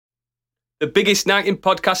The biggest night in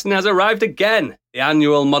podcasting has arrived again. The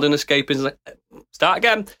annual Modern Escapism... Start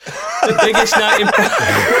again. The biggest night in...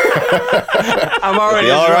 I'm already...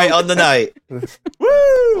 Be all right on the night.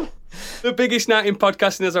 Woo! The biggest night in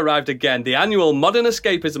podcasting has arrived again. The annual Modern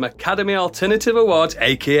Escapism Academy Alternative Awards,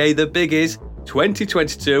 a.k.a. the Biggies,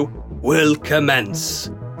 2022, will commence.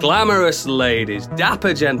 Glamorous ladies,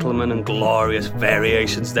 dapper gentlemen, and glorious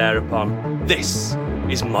variations thereupon. This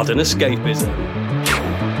is Modern Escapism.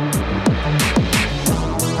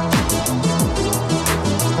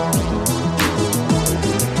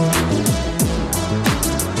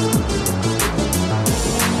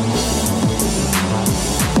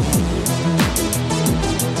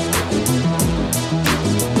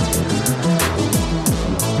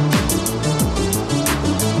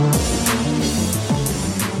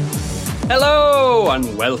 Hello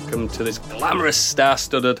and welcome to this glamorous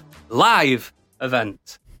star-studded live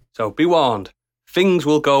event. So be warned, things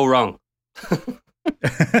will go wrong.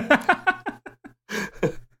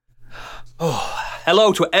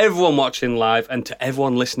 Hello to everyone watching live and to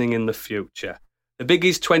everyone listening in the future. The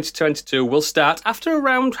Biggies 2022 will start after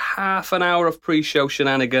around half an hour of pre-show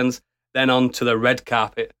shenanigans, then on to the red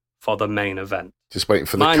carpet for the main event. Just waiting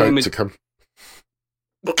for the coat to come.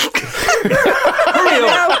 Hurry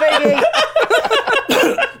up! Biggie.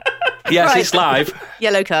 Yes, Right. It's live.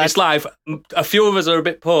 Yellow card. It's live. A few of us are a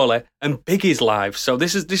bit poorly, and Biggie's live, so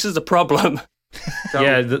this is the problem. So,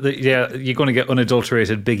 Yeah, you're going to get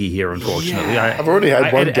unadulterated Biggie here, unfortunately. Yeah. I've already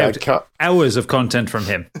had one edit gag out cut. Hours of content from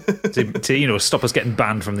him to stop us getting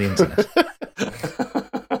banned from the internet.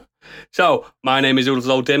 So, my name is Oodles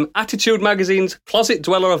Old Dim, Attitude Magazine's Closet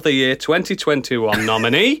Dweller of the Year 2021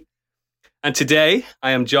 nominee, and today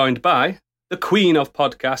I am joined by the Queen of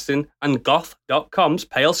Podcasting and Goth.com's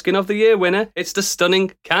Pale Skin of the Year winner. It's the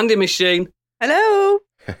stunning Candy Machine. Hello.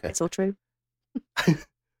 It's all true.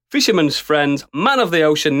 Fisherman's Friend, Man of the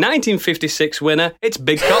Ocean 1956 winner. It's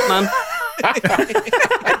Big Cop Man.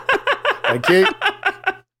 Thank you.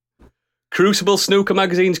 Crucible Snooker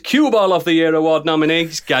Magazine's Cue Ball of the Year award nominee.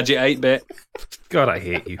 It's Gadget 8-Bit. God, I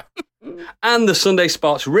hate you. And the Sunday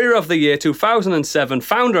Sports Rear of the Year 2007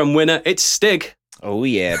 founder and winner. It's Stig. Oh,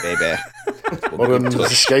 yeah, baby. Modern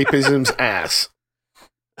escapism's ass.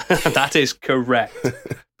 That is correct.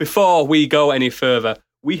 Before we go any further,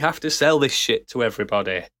 we have to sell this shit to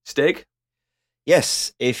everybody. Stig?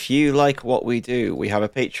 Yes, if you like what we do, we have a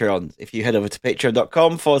Patreon. If you head over to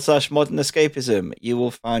patreon.com/modern escapism, you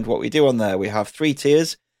will find what we do on there. We have 3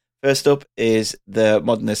 tiers. First up is the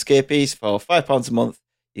Modern Escapees. For £5 a month,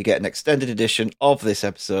 you get an extended edition of this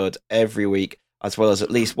episode every week, as well as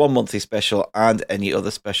at least one monthly special and any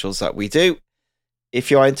other specials that we do. If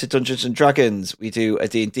you're into Dungeons & Dragons, we do a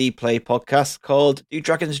D&D play podcast called Do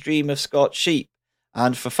Dragons Dream of Scotch Sheep?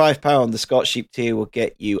 And for £5, the Scotch Sheep tier will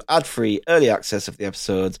get you ad-free early access of the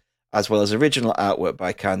episodes, as well as original artwork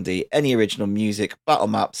by Candy, any original music, battle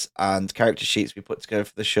maps, and character sheets we put together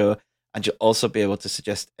for the show. And you'll also be able to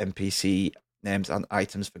suggest NPC names and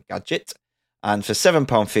items for Gadget. And for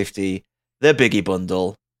 £7.50, the Biggie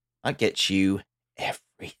Bundle, that gets you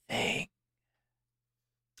everything.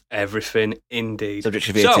 Everything, indeed. Subject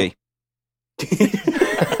to VAT.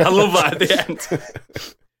 I love that at the end.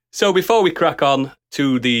 So before we crack on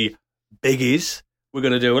to the biggies, we're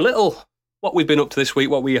going to do a little what we've been up to this week,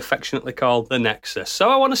 what we affectionately call the Nexus. So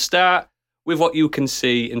I want to start with what you can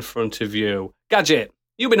see in front of you. Gadget,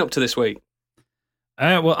 you've been up to this week.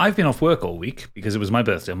 Well, I've been off work all week because it was my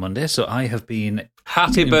birthday on Monday, so I have been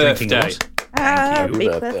Happy eating and drinking a birthday. lot. Happy you.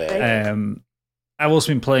 birthday. I've also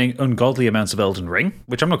been playing ungodly amounts of Elden Ring,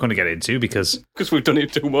 which I'm not going to get into because Because we've done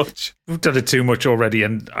it too much. we've done it too much already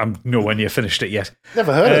and I'm nowhere near finished it yet.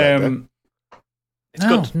 Never heard of that. bit. It's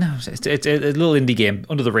no, good. No, it's a little indie game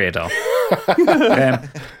under the radar.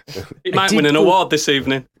 It might did win an go- award this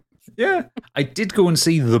evening. Yeah. I did go and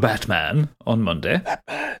see The Batman on Monday.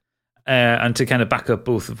 And to kind of back up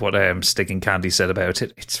both of what Stig and Candy said about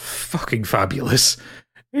it, it's fucking fabulous.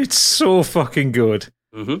 It's so fucking good.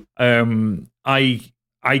 Mm-hmm. I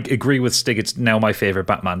agree with Stig. It's now my favourite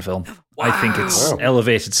Batman film. I think it's Wow.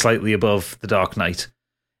 elevated slightly above The Dark Knight,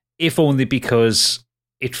 if only because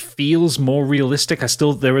it feels more realistic.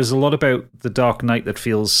 There is a lot about The Dark Knight that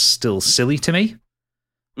feels still silly to me.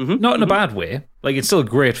 Mm-hmm. Not in a bad way. Like, it's still a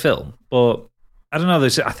great film, but I don't know.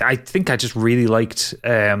 I think I just really liked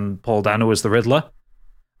Paul Dano as the Riddler.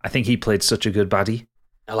 I think he played such a good baddie.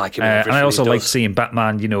 I like him. And I also liked seeing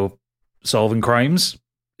Batman, solving crimes.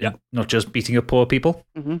 Yeah. Not just beating up poor people.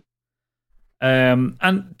 Mm-hmm.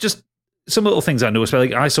 And just some little things I noticed.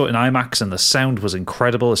 Like, I saw it in IMAX and the sound was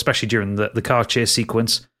incredible, especially during the car chase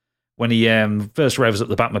sequence when he first revs up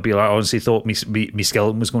the Batmobile, I honestly thought me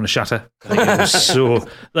skeleton was going to shatter. Like, it was so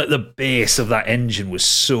like the base of that engine was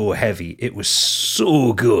so heavy. It was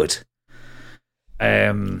so good.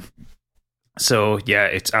 So yeah,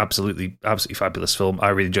 it's absolutely fabulous film. I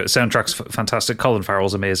really enjoy it. The soundtrack's fantastic. Colin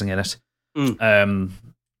Farrell's amazing in it.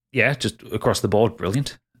 Yeah, just across the board,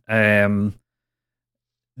 brilliant. I've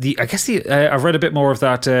read a bit more of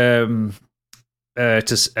that.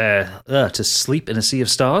 To Sleep in a Sea of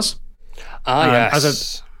Stars.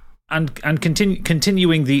 Yes.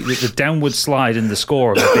 Continuing the downward slide in the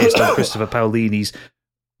score based on Christopher Paolini's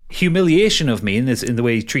humiliation of me in the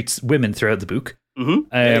way he treats women throughout the book.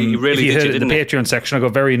 Mm-hmm. He really if you did, heard it in the didn't Patreon section, I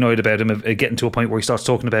got very annoyed about him getting to a point where he starts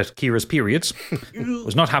talking about Kira's periods.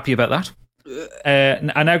 Was not happy about that.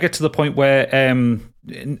 I now get to the point where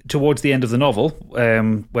towards the end of the novel,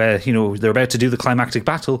 where they're about to do the climactic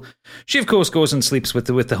battle, she of course goes and sleeps with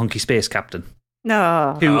the hunky space captain.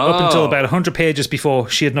 No. Who up until about 100 pages before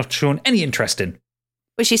she had not shown any interest in.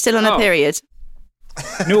 Was she still on her period?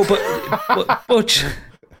 No, but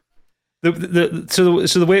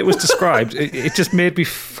the way it was described, it just made me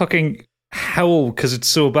fucking howl because it's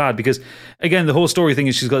so bad. Because again, the whole story thing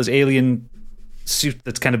is she's got this alien suit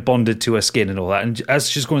that's kind of bonded to her skin and all that. And as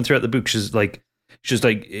she's going throughout the book, she's like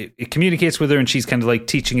it communicates with her, and she's kind of like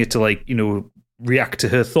teaching it to react to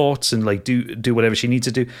her thoughts and like do whatever she needs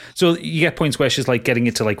to do. So you get points where she's like getting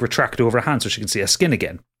it to like retract over her hand so she can see her skin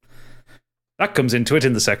again. That comes into it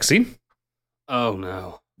in the sex scene. Oh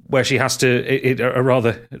no. Where she has to, a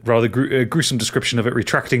rather gruesome description of it,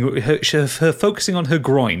 retracting her focusing on her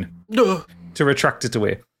groin to retract it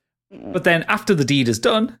away. But then after the deed is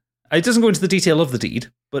done, it doesn't go into the detail of the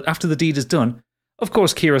deed, but after the deed is done, of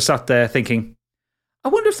course Kira sat there thinking, I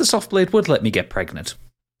wonder if the soft blade would let me get pregnant.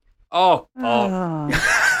 Oh.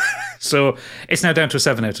 So it's now down to a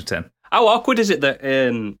 7 out of 10. How awkward is it that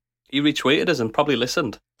he retweeted us and probably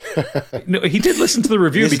listened? No, he did listen to the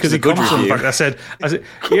review because he commented on the fact. I said,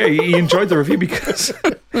 yeah, he enjoyed the review because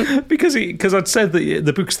I'd said that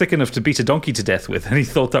the book's thick enough to beat a donkey to death with, and he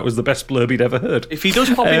thought that was the best blurb he'd ever heard. If he does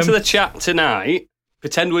pop into the chat tonight,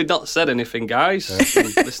 pretend we'd not said anything, guys.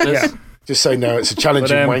 Listeners. Yeah. Just say no, it's a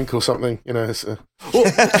challenging wank or something. It's Jesus,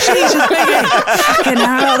 Biggie! Fucking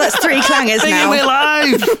hell, that's 3 clangers now. We're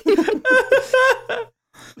live!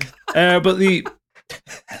 But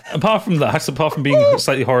apart from being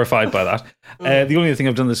slightly horrified by that, the only thing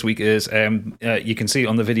I've done this week is you can see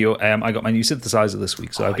on the video I got my new synthesizer this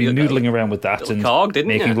week, so I've been noodling around with that and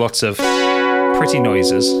making lots of pretty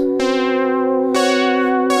noises.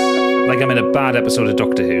 Like I'm in a bad episode of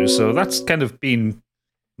Doctor Who, so that's kind of been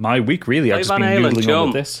my week, really. I've just been noodling on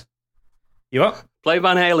with this. You what? Play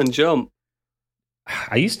Van Halen Jump.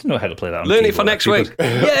 I used to know how to play that on Learn keyboard, it for next week.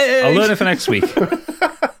 Yay! I'll learn it for next week.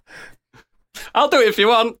 I'll do it if you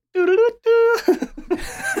want.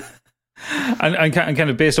 and kind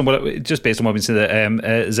of based on what we've been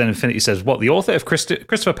saying, Zen Infinity says, what the author of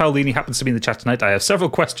Christopher Paolini happens to be in the chat tonight. I have several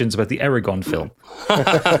questions about the Eragon film.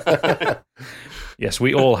 Yes,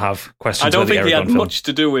 we all have questions. I don't about the think he had film. much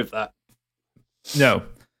to do with that. No,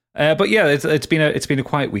 but yeah, it's been a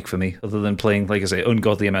quiet week for me, other than playing, like I say,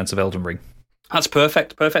 ungodly amounts of Elden Ring. That's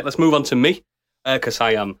perfect. Let's move on to me, because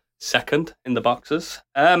I am second in the boxes.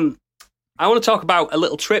 I want to talk about a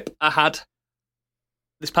little trip I had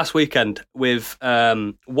this past weekend with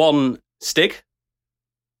one Stig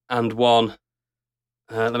and one.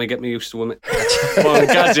 Let me get me used to one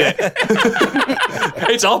Gadget.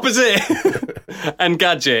 It's opposite. And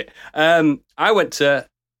Gadget. I went to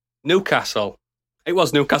Newcastle. It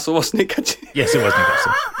was Newcastle, wasn't it, Gadget? Yes, it was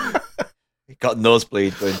Newcastle. He got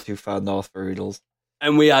nosebleed going too far north for Oodles.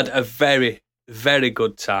 And we had a very, very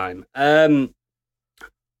good time. I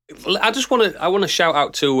want to shout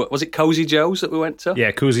out to, was it Cozy Joe's that we went to?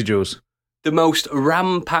 Yeah, Cozy Joe's. The most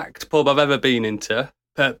ram-packed pub I've ever been into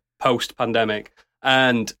post-pandemic.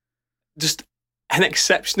 And just an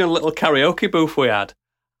exceptional little karaoke booth we had.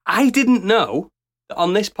 I didn't know that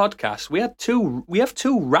on this podcast we have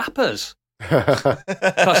two rappers.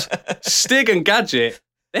 Because Stig and Gadget,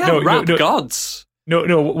 they are rap gods.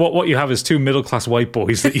 No. What you have is 2 middle-class white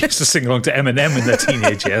boys that used to sing along to Eminem in their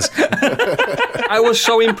teenage years. I was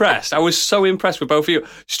so impressed. With both of you.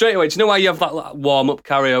 Straight away, do you know why you have that warm-up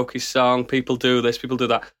karaoke song? People do this, people do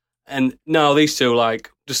that. And no, these two, like,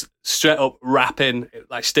 just straight up rapping.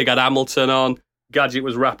 Like, Stig had Hamilton on. Gadget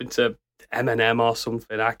was rapping to Eminem or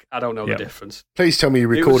something. I don't know the difference. Please tell me you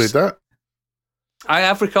recorded that. I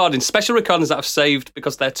have special recordings that I've saved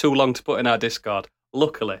because they're too long to put in our Discord,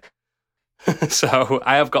 luckily. So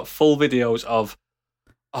I have got full videos of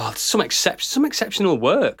some exceptional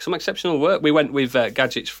work. We went with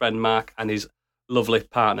Gadget's friend Mark and his lovely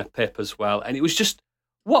partner Pip as well. And it was just,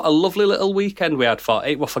 what a lovely little weekend we had for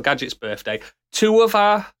Gadget's birthday. 2 of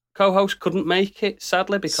our co-hosts couldn't make it,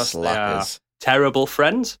 sadly, because they are terrible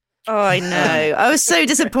friends. Oh, I know. I was so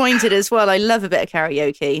disappointed as well. I love a bit of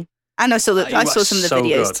karaoke. And I saw some of the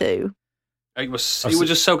videos too. It was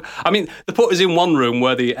just so. I mean, they put us in one room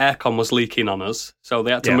where the aircon was leaking on us, so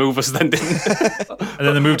they had to move us. Then, didn't and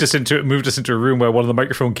then they moved us into a room where one of the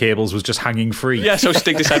microphone cables was just hanging free. Yeah, so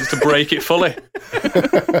Stig decided to break it fully.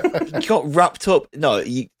 You got wrapped up. No,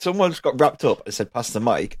 someone got wrapped up and said, "Pass the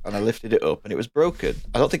mic," and I lifted it up, and it was broken.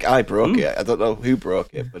 I don't think I broke it. I don't know who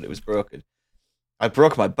broke it, but it was broken. I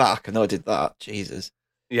broke my back. I know I did that. Jesus.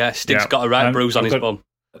 Yeah, Stig's got a right bruise on his bum.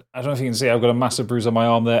 I don't know if you can see, I've got a massive bruise on my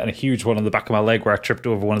arm there and a huge one on the back of my leg where I tripped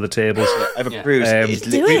over one of the tables. I have a bruise. It's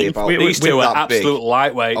literally about these two are absolute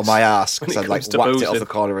lightweights on my ass because I whacked it off the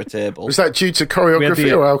corner of a table. Was that due to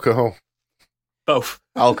choreography or alcohol? Both.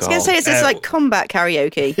 Alcohol. I was going to say, it's like combat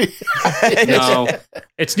karaoke. No.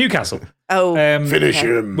 It's Newcastle. Oh. Finish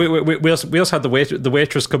him. We also had the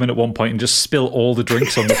waitress come in at one point and just spill all the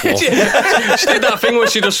drinks on the floor. She did that thing where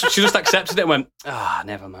she just accepted it and went,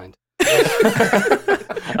 never mind.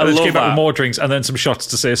 And then she came back with more drinks and then some shots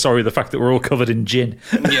to say sorry, the fact that we're all covered in gin.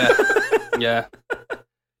 Yeah.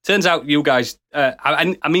 Turns out you guys,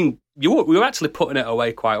 I mean, we were actually putting it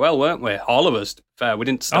away quite well, weren't we? All of us, to be fair. We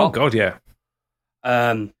didn't stop. Oh, God, yeah.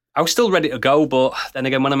 I was still ready to go, but then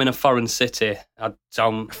again, when I'm in a foreign city, I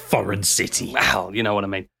don't... Foreign city? Well, you know what I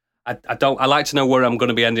mean. I like to know where I'm going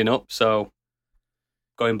to be ending up, so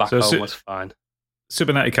going back home was fine.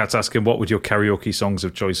 Super Natty Cat's asking, what would your karaoke songs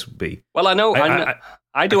of choice be? Well, I know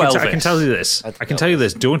I do Elvis. I can tell you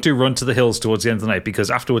this. Don't do Run to the Hills towards the end of the night, because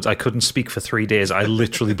afterwards I couldn't speak for 3 days. I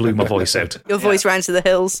literally blew my voice out. Your voice ran to the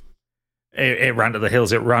hills. It ran to the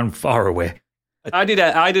hills. It ran far away. I did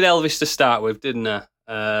Elvis to start with, didn't I?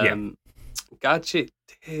 Gadget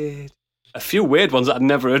did a few weird ones that I'd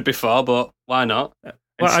never heard before, but why not?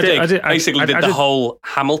 Well, I did the whole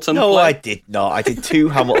Hamilton No, play. I did not. I did 2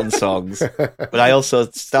 Hamilton songs, but I also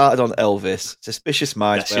started on Elvis, Suspicious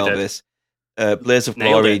Minds by Elvis, Blaze of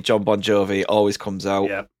Glory, John Bon Jovi, always comes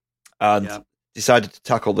out, and decided to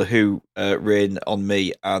tackle The Who, Rain on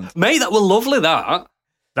Me. And mate, that was lovely, that.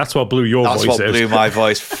 That's what blew your voice out. That's what blew my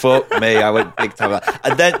voice. Fuck me, I went big time.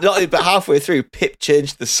 And then, but halfway through, Pip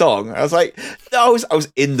changed the song. I was like, no, I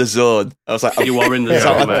was in the zone. I was like, you are in the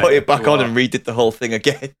zone. So I put it back on and redid the whole thing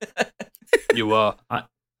again. You are.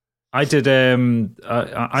 I did.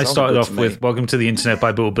 I started off with "Welcome to the Internet"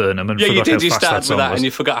 by Bo Burnham, and forgot you did. how You fast started that song with that, was. and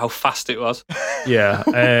you forgot how fast it was. Yeah,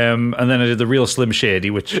 and then I did "The Real Slim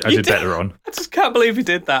Shady," which I did better on. I just can't believe you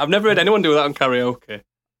did that. I've never heard anyone do that on karaoke.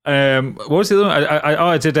 What was the other one?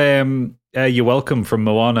 I did "You're Welcome" from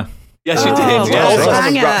Moana. Yes, you did. Yeah, also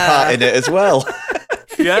has a rap part in it as well.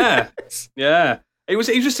 yeah. It was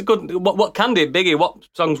just a good. What Candy, Biggie? What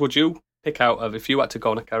songs would you pick out of if you had to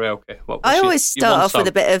go on a karaoke? I always start off with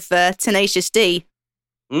a bit of Tenacious D.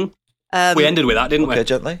 We ended with that, didn't we?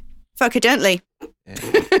 Gently. Fuck Her Gently. Yeah.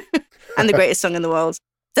 And the greatest song in the world.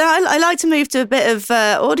 So I like to move to a bit of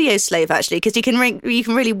Audio Slave, actually, because you can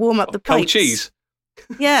really warm up the pipes. Cold Cheese.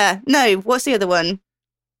 Yeah. No, what's the other one?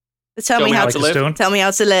 Tell me how to live. Tell me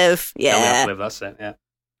how to live. Yeah. Tell me how to live, that's it, yeah.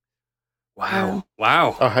 Wow.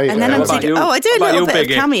 I hate and then I do a little bit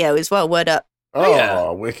of Cameo as well, Word Up.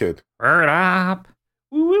 Oh, wicked. Word Up.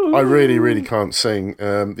 I really, really can't sing.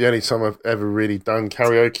 The only time I've ever really done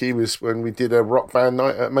karaoke was when we did a rock band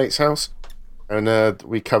night at a mate's house, and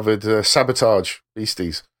we covered Sabotage,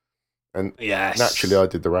 Beasties. And naturally I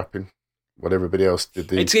did the rapping. What everybody else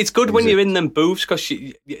did. It's good when you're in them booths because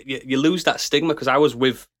you lose that stigma, because I was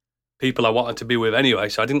with people I wanted to be with anyway,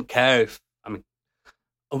 so I didn't care if,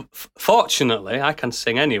 fortunately, I can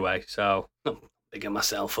sing anyway, so I'm not bigging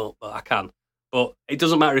myself up, but I can. But it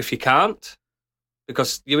doesn't matter if you can't,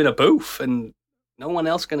 because you're in a booth and no one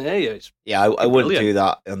else can hear you. I wouldn't do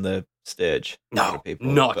that on the stage. No, people,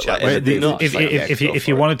 not a chance. If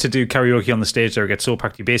you wanted to do karaoke on the stage there, it gets so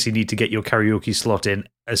packed, you basically need to get your karaoke slot in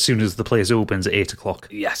as soon as the place opens at 8:00.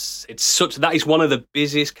 Yes, that is one of the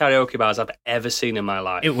busiest karaoke bars I've ever seen in my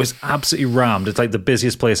life. It was absolutely rammed. It's like the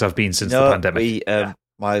busiest place I've been since the pandemic.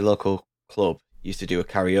 My local club used to do a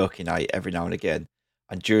karaoke night every now and again,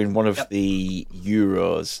 and during one of the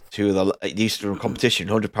Euros, they used to do a competition,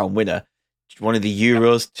 £100 winner. One of the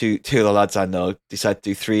Euros, two of the lads I know decided to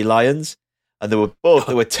do Three Lions, and they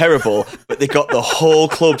were terrible, but they got the whole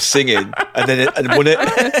club singing and won it.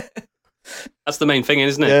 That's the main thing,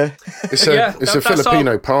 isn't it? Yeah. It's a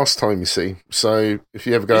Filipino pastime, you see. So if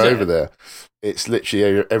you ever go over there, it's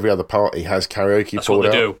literally every other party has karaoke. That's what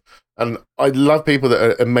they do. And I love people that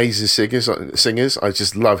are amazing singers. I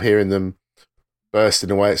just love hearing them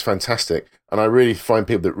bursting away. It's fantastic. And I really find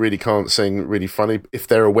people that really can't sing really funny if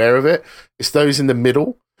they're aware of it. It's those in the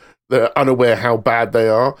middle that are unaware how bad they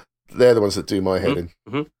are. They're the ones that do my head in.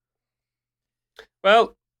 Mm-hmm.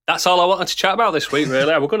 Well, that's all I wanted to chat about this week,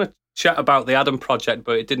 really. We're going to chat about the Adam Project,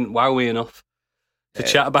 but it didn't wow me enough to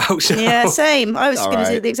chat about. So. Yeah, same. I was All going to right.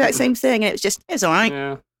 say the exact same thing, and it's all right.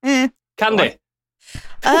 Yeah. Eh. Candy.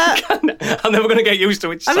 I'm never going to get used to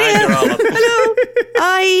which I'm side here. you're on. Hello.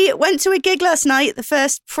 I went to a gig last night, the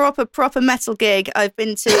first proper metal gig I've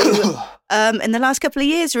been to in the last couple of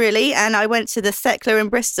years, really. And I went to the Thekla in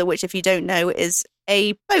Bristol, which, if you don't know, is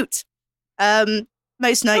a boat.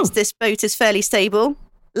 Most nights this boat is fairly stable.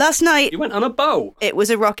 Last night You went on a boat. it was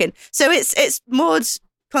a rockin'. So it's moored.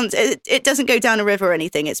 It doesn't go down a river or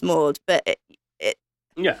anything. It's moored, but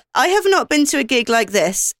Yeah. I have not been to a gig like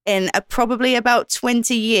this in probably about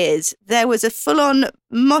 20 years. There was a full-on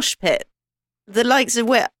mosh pit, the likes of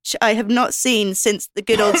which I have not seen since the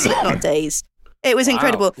good old Slipknot days. It was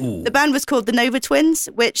incredible. Ooh. The band was called the Nova Twins,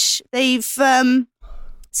 which they've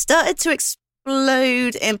started to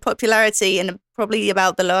explode in popularity in probably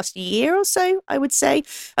about the last year or so, I would say.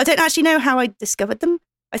 I don't actually know how I discovered them.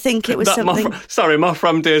 I think it was something... My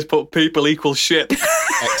friend Days put people equal shit.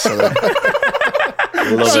 Excellent.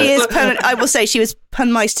 Love She it. is I will say she was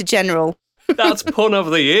Punmeister General. That's pun of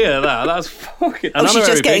the year, that's fucking... Oh, she's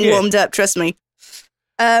just getting warmed up, trust me.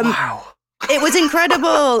 Wow. It was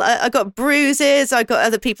incredible. I got bruises. I got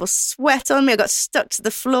other people's sweat on me. I got stuck to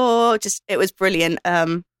the floor. It was brilliant.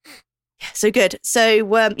 So good. So,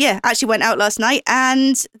 actually went out last night.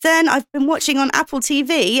 And then I've been watching on Apple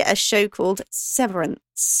TV a show called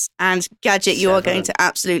Severance. And Gadget, you are going to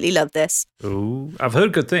absolutely love this. Ooh, I've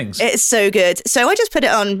heard good things. It's so good. So I just put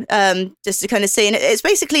it on just to kind of see. And it's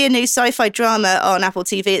basically a new sci-fi drama on Apple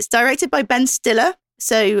TV. It's directed by Ben Stiller.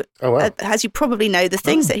 So, Oh, wow. as you probably know, the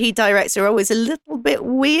things that he directs are always a little bit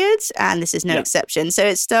weird, and this is no exception. So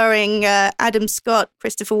it's starring Adam Scott,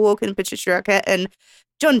 Christopher Walken, Patricia Arquette, and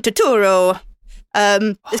John Turturro.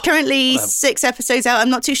 There's currently 6 episodes out. I'm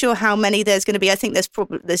not too sure how many there's going to be. I think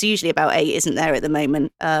there's usually about 8, isn't there, at the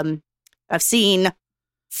moment? I've seen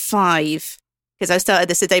 5 because I started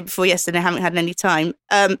this the day before yesterday. I haven't had any time.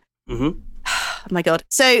 Oh my God.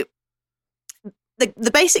 So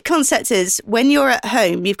the basic concept is when you're at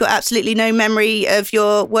home, you've got absolutely no memory of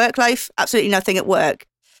your work life, absolutely nothing at work,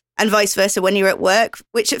 and vice versa when you're at work,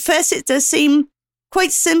 which at first it does seem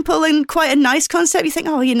quite simple and quite a nice concept. You think,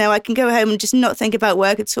 I can go home and just not think about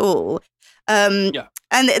work at all. And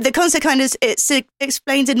the concept it's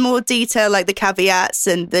explained in more detail, like the caveats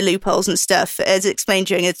and the loopholes and stuff, as explained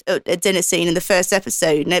during a dinner scene in the first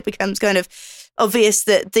episode. And it becomes kind of obvious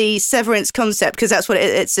that the severance concept, because that's what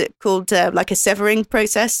it's called, like a severing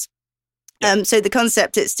process. So the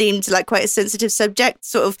concept, it seemed like quite a sensitive subject,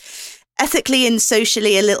 sort of ethically and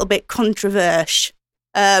socially a little bit controversial.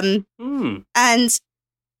 And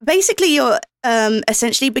basically you're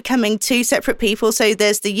essentially becoming 2 separate people. So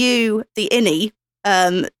there's the innie,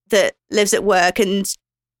 that lives at work, and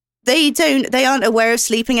they aren't aware of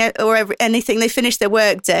sleeping or anything. They finish their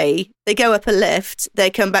work day, they go up a lift,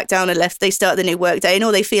 they come back down a lift, they start the new work day, and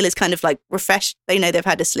all they feel is kind of like refreshed. They know they've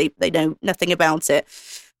had a sleep, they know nothing about it.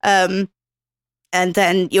 And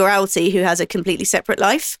then your outie, who has a completely separate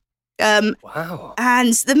life. Wow.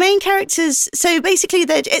 And the main characters, so basically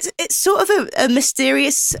it's sort of a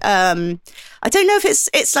mysterious, I don't know if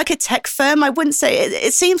it's like a tech firm. I wouldn't say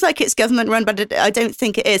it seems like it's government run, but I don't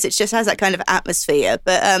think it is. It just has that kind of atmosphere.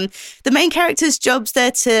 But the main character's job's there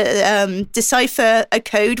to decipher a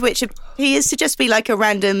code, which appears to just be like a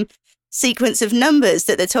random sequence of numbers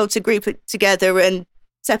that they're told to group it together and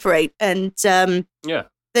separate. And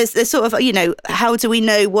there's sort of, how do we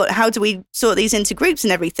know how do we sort these into groups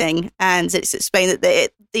and everything? And it's explained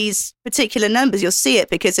that these particular numbers, you'll see it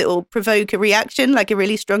because it will provoke a reaction, like a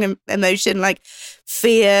really strong emotion, like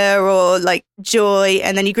fear or like joy.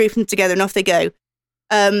 And then you group them together and off they go.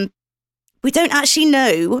 We don't actually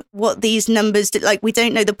know what these numbers do. Like, we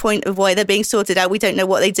don't know the point of why they're being sorted out. We don't know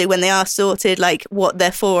what they do when they are sorted, like what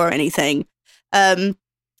they're for or anything.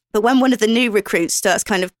 But when one of the new recruits starts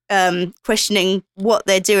kind of questioning what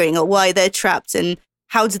they're doing or why they're trapped and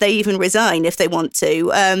how do they even resign if they want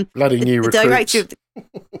to? Bloody new recruits. Director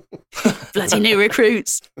of bloody new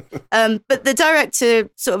recruits. But the director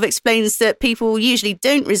sort of explains that people usually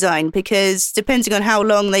don't resign because depending on how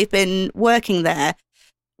long they've been working there,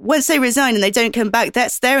 once they resign and they don't come back,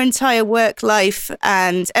 that's their entire work life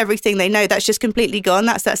and everything they know. That's just completely gone.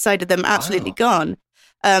 That's that side of them absolutely gone.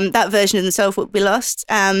 That version of themselves will be lost.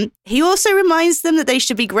 He also reminds them that they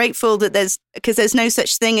should be grateful that there's no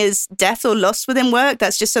such thing as death or loss within work.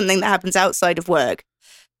 That's just something that happens outside of work.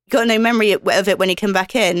 got no memory of it when he came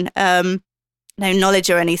back in, no knowledge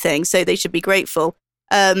or anything. So they should be grateful.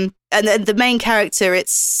 And then the main character, it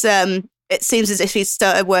seems as if he's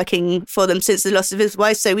started working for them since the loss of his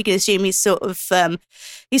wife. So we can assume he's sort of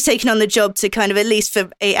he's taken on the job to kind of, at least for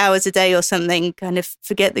 8 hours a day or something, kind of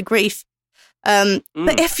forget the grief. But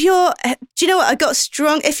if you're, do you know what? I got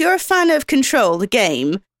strong. If you're a fan of Control, the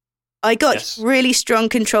game, I got really strong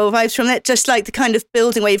Control vibes from it. Just like the kind of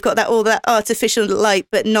building where you've got all that artificial light,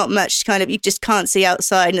 but not much kind of, you just can't see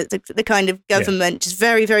outside. And the kind of government, just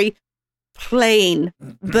very, very plain,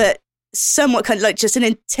 but somewhat kind of like just an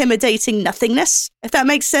intimidating nothingness, if that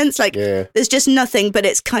makes sense. Like there's just nothing, but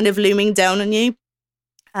it's kind of looming down on you.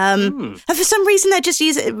 And for some reason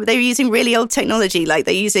they're using really old technology, like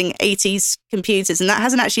they're using 80s computers, and that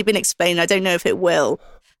hasn't actually been explained. I don't know if it will.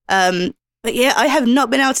 But yeah, I have not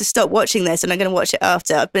been able to stop watching this, and I'm going to watch it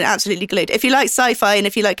after. I've been absolutely glued. If you like sci-fi and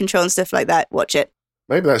if you like Control and stuff like that, watch it.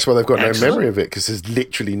 Maybe that's why they've got no memory of it, because there's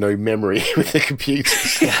literally no memory with the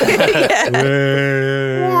computers.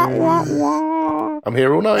 I'm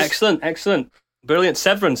here all night. Excellent. Brilliant.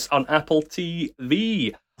 Severance on Apple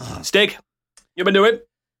TV. Stig, you been doing?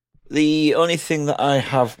 The only thing that I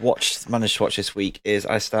have managed to watch this week is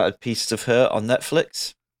I started Pieces of Her on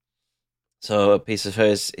Netflix. So Pieces of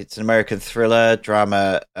Her it's an American thriller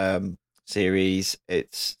drama series.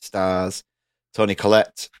 It stars Toni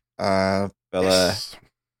Collette, Bella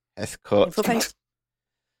Heathcote,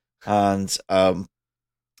 and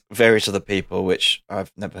various other people, which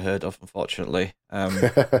I've never heard of, unfortunately.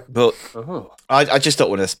 But I just don't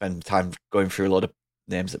want to spend time going through a lot of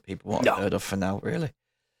names that people won't have heard of for now, really.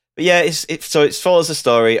 But yeah, it follows the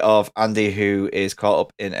story of Andy, who is caught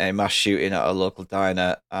up in a mass shooting at a local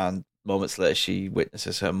diner, and moments later she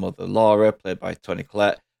witnesses her mother, Laura, played by Toni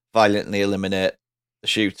Collette, violently eliminate the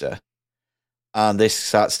shooter. And this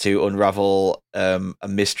starts to unravel a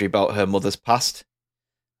mystery about her mother's past.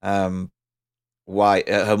 Why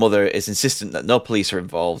her mother is insistent that no police are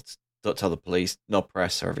involved, don't tell the police, no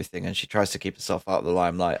press or everything, and she tries to keep herself out of the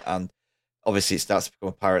limelight. And obviously it starts to become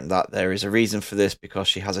apparent that there is a reason for this, because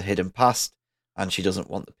she has a hidden past, and she doesn't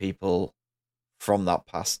want the people from that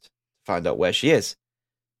past to find out where she is.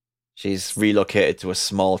 She's relocated to a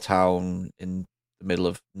small town in the middle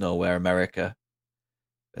of nowhere, America,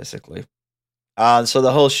 basically. And so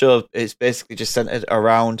the whole show is basically just centered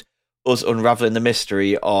around us unraveling the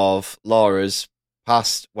mystery of Laura's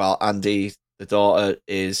past, while Andy, the daughter,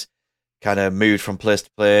 is kind of moved from place to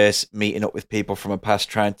place, meeting up with people from her past,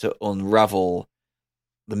 trying to unravel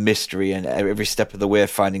the mystery, and every step of the way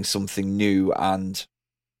finding something new and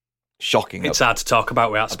shocking. It's hard to talk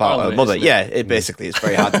about without spoiling her mother. It? Yeah, basically it's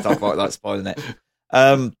very hard to talk about without spoiling it.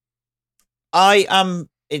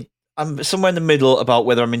 I'm somewhere in the middle about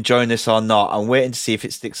whether I'm enjoying this or not. I'm waiting to see if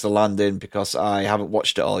it sticks the landing, because I haven't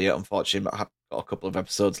watched it all yet, unfortunately, but I have got a couple of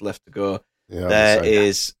episodes left to go. Yeah,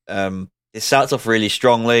 it starts off really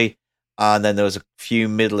strongly, and then there was a few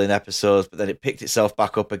middling episodes, but then it picked itself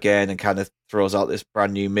back up again and kind of throws out this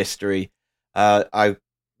brand new mystery. I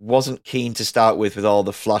wasn't keen to start with all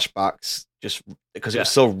the flashbacks, just because it was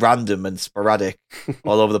so random and sporadic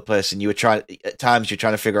all over the place, and at times you're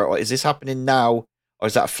trying to figure out, is this happening now? Or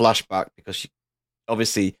is that a flashback? Because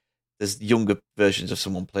obviously there's younger versions of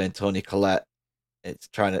someone playing Toni Collette. It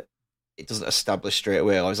doesn't establish straight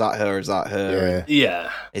away. Or is that her? Or is that her?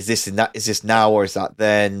 Yeah. Is this now, or is that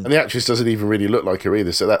then? And the actress doesn't even really look like her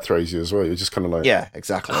either, so that throws you as well. You're just kind of like, yeah,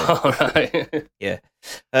 exactly. All right. Yeah,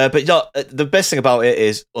 but the best thing about it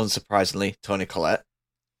is, unsurprisingly, Toni Collette,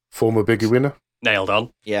 former Biggie winner, nailed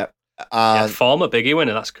on. Yeah. Former Biggie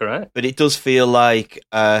winner, that's correct. But it does feel like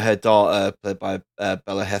her daughter, played by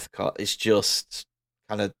Bella Heathcote, is just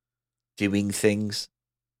kind of doing things.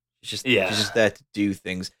 She's just there to do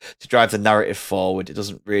things, to drive the narrative forward. It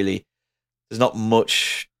doesn't really, there's not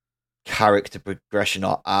much character progression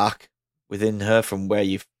or arc within her from where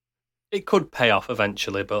it could pay off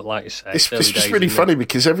eventually, but like you say, it's just really funny,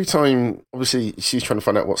 because every time, obviously, she's trying to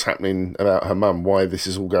find out what's happening about her mum, why this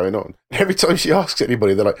is all going on. Every time she asks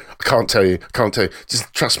anybody, they're like, I can't tell you.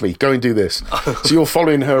 Just trust me, go and do this. So you're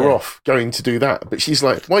following her off, going to do that. But she's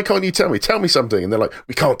like, why can't you tell me? Tell me something. And they're like,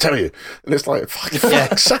 we can't tell you. And it's like, for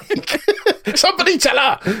fuck's sake. Somebody tell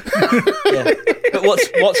her. But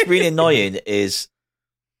what's really annoying is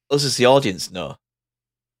us as the audience know.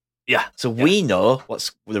 Yeah. So we know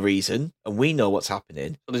what's the reason, and we know what's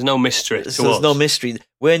happening. So there's no mystery. So there's no mystery.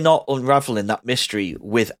 We're not unraveling that mystery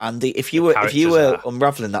with Andy. If you were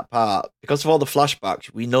unraveling that part, because of all the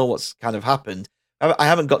flashbacks, we know what's kind of happened. I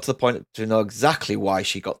haven't got to the point to know exactly why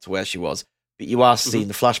she got to where she was, but you are seeing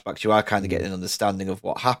the flashbacks. You are kind of getting an understanding of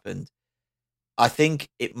what happened. I think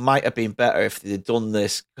it might have been better if they'd done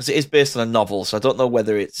this, because it is based on a novel, so I don't know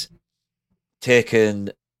whether it's taken,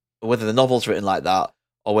 whether the novel's written like that,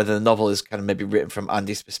 or whether the novel is kind of maybe written from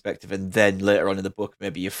Andy's perspective, and then later on in the book,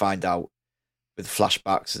 maybe you find out with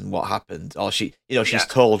flashbacks and what happened, or she's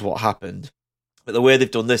told what happened. But the way they've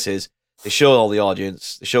done this is they show all the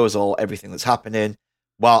audience, they show us all everything that's happening,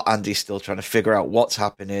 while Andy's still trying to figure out what's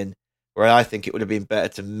happening. Where I think it would have been better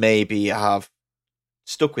to maybe have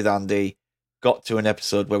stuck with Andy, got to an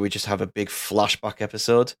episode where we just have a big flashback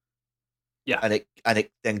episode. Yeah. And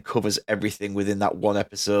it then covers everything within that one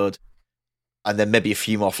episode, and then maybe a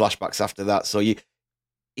few more flashbacks after that. So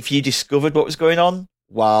if you discovered what was going on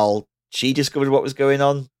while she discovered what was going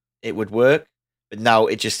on, it would work. But now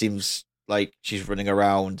it just seems like she's running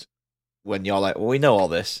around when you're like, well, we know all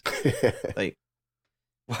this. Like,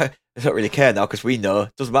 why? I don't really care now because we know.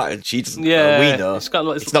 It doesn't matter. She doesn't. Yeah, we know. it's not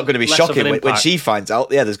going to be less of shocking an when she impact. finds out.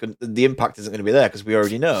 Yeah, the impact isn't going to be there because we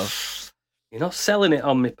already know. You're not selling it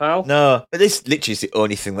on me, pal. No, but this literally is the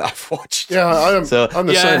only thing that I've watched. Yeah, I'm the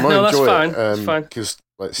Yeah, same. I no, that's enjoy fine. it. That's fine. Because,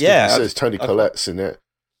 like Steve Yeah, says, Toni Collette's in it.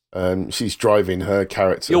 She's driving her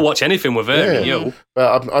character. You'll watch anything with her, Yeah. you.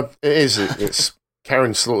 But it's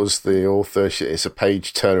Karen Slaughter's the author. It's a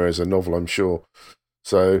page turner as a novel, I'm sure.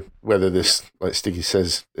 So whether this, like Stiggy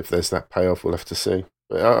says, if there's that payoff, we'll have to see.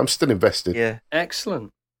 But I'm still invested. Yeah. Excellent.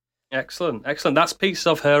 That's Pieces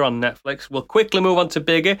of Her on Netflix. We'll quickly move on to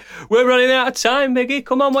Biggie. We're running out of time, Biggie.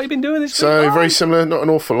 Come on, what have you been doing this week? So very similar, not an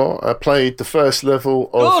awful lot. I played the first level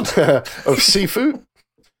of of Sifu.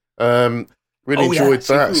 Really enjoyed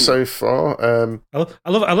that Sifu. so far. I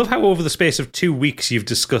love how over the space of 2 weeks you've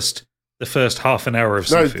discussed the first half an hour of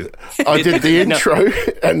No, Sifu. I did the intro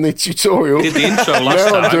and the tutorial. Did the intro last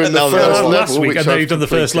Now time. I'm doing the No, first level, last week, which and now I've you've done the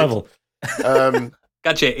first completed. level.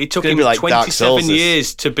 Gadget, it took It's him gonna be like Dark 27 Souls.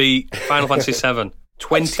 years to beat Final Fantasy VII.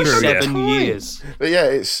 27 years. But yeah,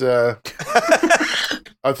 it's. I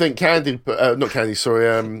think Super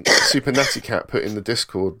Natty Cat put in the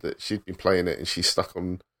Discord that she'd been playing it and she's stuck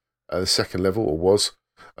on the second level, or was.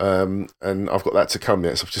 And I've got that to come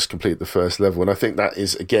yet, so I've just completed the first level. And I think that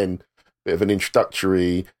is, again, a bit of an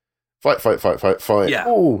introductory fight. Yeah.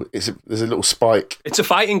 Oh, there's a little spike. It's a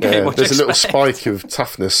fighting game. What do you There's a little expect? spike of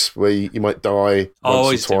toughness where you might die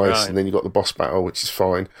once or twice, and then you got the boss battle, which is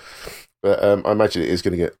fine. But I imagine it is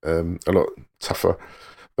going to get a lot tougher.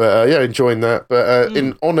 But yeah, enjoying that. But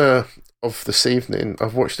in honour of this evening,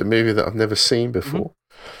 I've watched a movie that I've never seen before,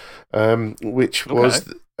 which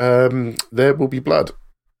was There Will Be Blood.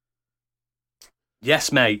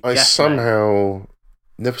 Yes, mate. I Yes, somehow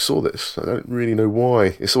never saw this. I don't really know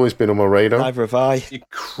why. It's always been on my radar. Neither have I. You're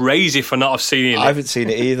crazy for not have seen it. I haven't seen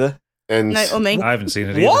it either. And No, or me. I haven't seen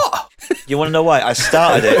it either. What? You want to know why? I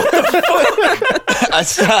started it. I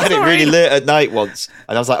started it really late at night once,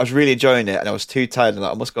 and I was really enjoying it, and I was too tired, and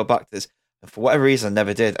I must go back to this. And for whatever reason, I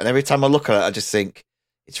never did. And every time I look at it, I just think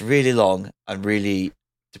it's really long and really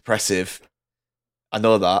depressive. I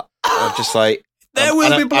know that. I'm just like, There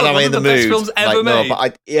Will Be Blood, and I'm one in of the the best mood. films ever No, made.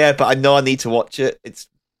 but I know I need to watch it. It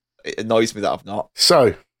annoys me that I've not. so,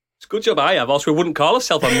 It's a good job I have, else we wouldn't call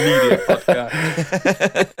ourselves a media podcast.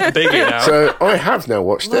 Biggie now. so I have now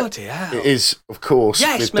watched it. Bloody hell. It is, of course,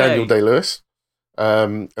 Yes, with mate. Daniel Day-Lewis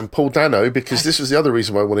and Paul Dano, because this was the other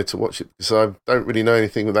reason why I wanted to watch it, because I don't really know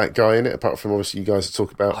anything with that guy in it, apart from obviously you guys that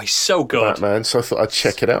talk about Oh, he's so good. Batman, so I thought I'd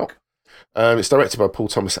check it out. It's directed by Paul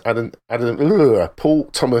Thomas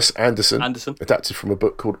Anderson, Anderson. adapted from a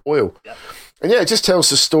book called Oil. Yep. And yeah, it just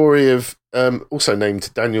tells the story of, also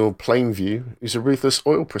named Daniel Plainview, who's a ruthless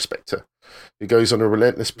oil prospector who goes on a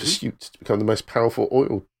relentless pursuit to become the most powerful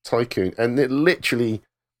oil tycoon. And it literally,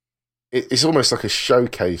 it's almost like a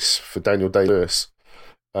showcase for Daniel Day-Lewis.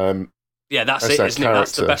 Yeah, that's That's it, that isn't it?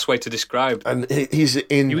 That's the character. best way to describe. And he's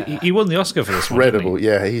He won the Oscar for this one, didn't he? incredible.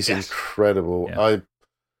 Yeah, he's Yes. incredible. Yeah.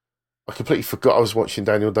 I completely forgot I was watching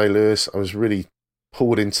Daniel Day-Lewis. I was really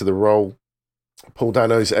pulled into the role. Paul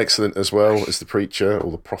Dano's excellent as well as the preacher or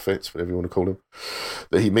the prophet, whatever you want to call him,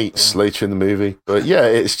 that he meets later in the movie. But yeah,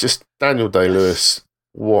 it's just Daniel Day-Lewis.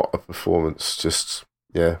 What a performance! Just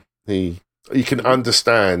you can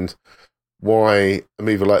understand why a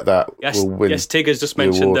movie like that Yes, will win. yes. Tig has just the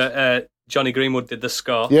mentioned award. that Johnny Greenwood did the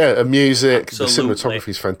score. Yeah, and music, Absolutely. the cinematography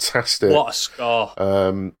is fantastic. What a score!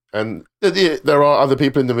 And there are other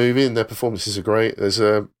people in the movie, and their performances are great. There's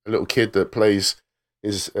a little kid that plays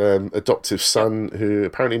his adoptive son, who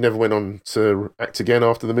apparently never went on to act again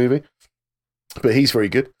after the movie, but he's very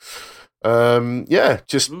good.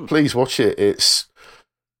 Please watch it. Do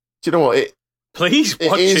you know what? Please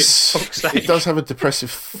watch It it. is. fuck's It sake. does have a depressive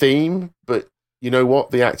theme, but you know what?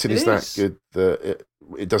 The acting It is that is. good that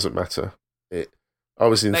it doesn't matter. I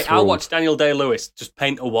was Mate, enthralled. I'll watch Daniel Day-Lewis just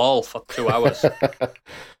paint a wall for 2 hours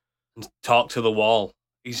and talk to the wall.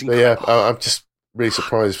 He's But yeah, incredible. I'm just really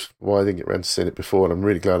surprised why I didn't get around to seeing it before, and I'm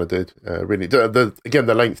really glad I did. Really, again,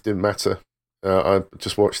 the length didn't matter. I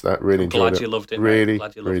just watched that, really enjoyed Glad it. you loved it. mate. Really,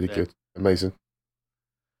 Glad you loved really it. good, amazing.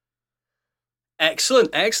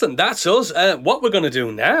 Excellent. That's us. What we're going to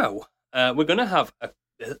do now, we're going to have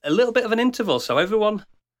a little bit of an interval. So everyone,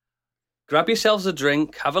 grab yourselves a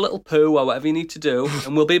drink, have a little poo or whatever you need to do,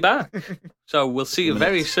 and we'll be back. So we'll see you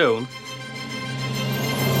very soon.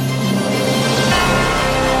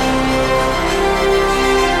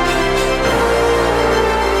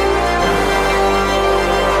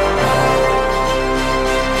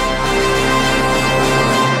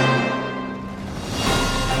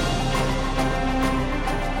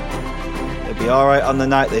 It'll be all right on the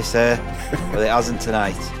night, they say, but it hasn't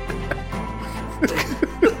tonight.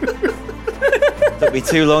 Took me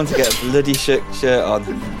too long to get a bloody shirt on.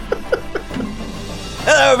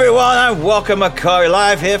 Hello, everyone. I'm Walker McCoy,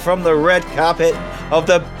 live here from the red carpet of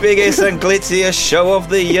the biggest and glitziest show of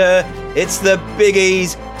the year. It's the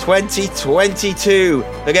Biggies 2022.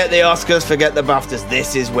 Forget the Oscars, forget the BAFTAs.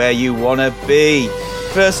 This is where you want to be.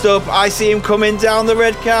 First up, I see him coming down the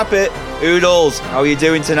red carpet. Oodles, how are you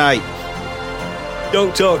doing tonight?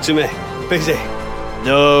 Don't talk to me. Busy.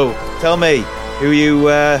 No. Tell me, who you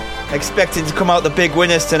expecting to come out the big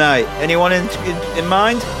winners tonight? Anyone in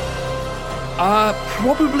mind?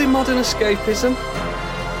 Probably Modern Escapism.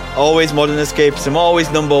 Always Modern Escapism, always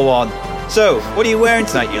number one. So, what are you wearing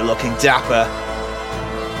tonight? You're looking dapper.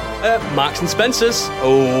 Marks and Spencer's.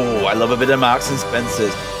 Oh, I love a bit of Marks and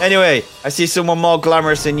Spencer's. Anyway, I see someone more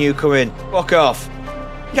glamorous than you come in. Fuck off.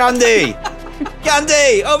 Candy!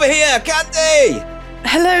 Candy! Over here! Candy!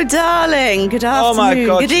 Hello, darling. Good afternoon. Oh my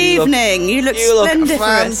God, Good you look- evening. You look You look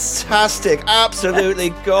splendiferous. fantastic. Absolutely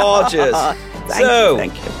gorgeous.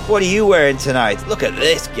 Thank you. What are you wearing tonight? Look at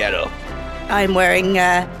this getup. I'm wearing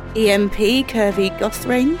EMP Curvy Goth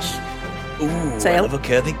range. Ooh, Sale. I love a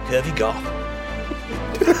curvy goth.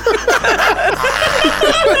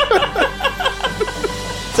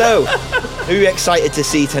 So, who are you excited to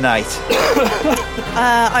see tonight?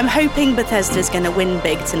 I'm hoping Bethesda's going to win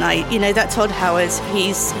big tonight. You know, that Todd Howard,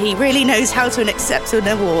 he really knows how to accept an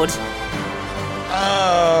award.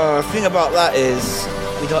 The thing about that is,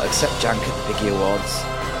 we don't accept jank at the Biggie Awards.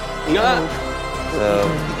 So,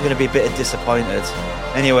 you're going to be a bit disappointed.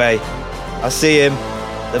 Anyway, I see him.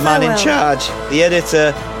 The man in Farewell. charge. The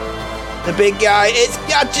editor. The big guy. It's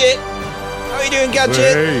Gadget. How are you doing, Gadget?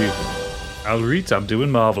 Hey, Alrit, I'm doing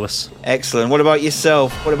marvellous. Excellent. What about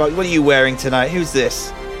yourself? What are you wearing tonight? Who's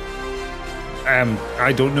this?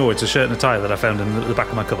 I don't know. It's a shirt and a tie that I found in the back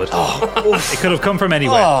of my cupboard. Oh, It could have come from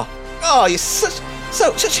anywhere. Oh, you're such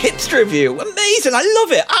hipster of you. Amazing. I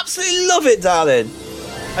love it. Absolutely love it, darling.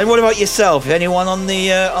 And what about yourself? Anyone on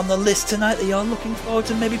the list tonight that you're looking forward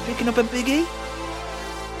to maybe picking up a biggie?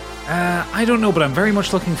 I don't know, but I'm very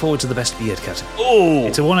much looking forward to the best beard category. Oh,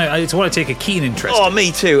 It's one I take a keen interest oh, in.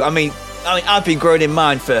 me too. I mean, I've been growing in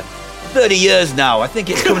mine for 30 years now. I think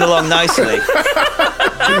it's coming along nicely.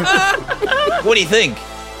 What do you think?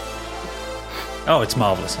 Oh, it's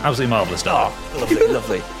marvellous. Absolutely marvellous. Oh, lovely,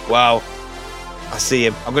 lovely. Wow. I see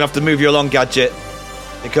him. I'm going to have to move you along, Gadget.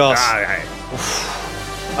 Because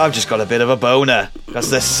I've just got a bit of a boner. That's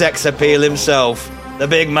the sex appeal himself. The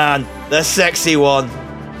big man. The sexy one.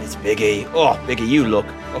 It's Biggie. Oh, Biggie, you look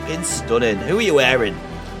fucking stunning. Who are you wearing?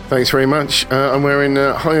 Thanks very much. I'm wearing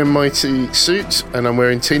a High and Mighty suit, and I'm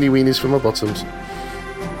wearing teeny weenies for my bottoms.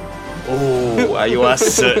 Oh, you are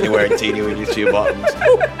certainly wearing teeny weenies to your bottoms.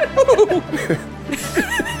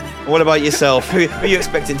 What about yourself? Who are you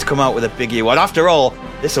expecting to come out with a Biggie award? After all,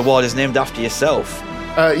 this award is named after yourself.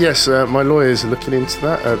 Yes, my lawyers are looking into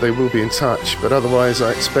that. They will be in touch, but otherwise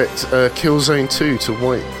I expect Killzone 2 to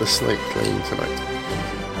wipe the slate clean tonight.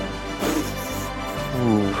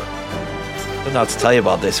 Ooh. Don't know how to tell you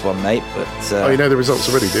about this one, mate, but... Oh, you know the results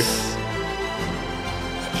already, do?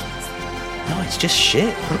 No, it's just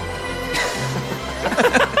shit.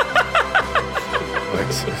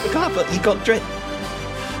 Right. God, but you got drink.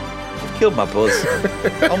 You've killed my buzz.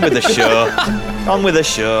 On with the show. On with the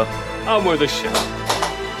show. I'm with the show.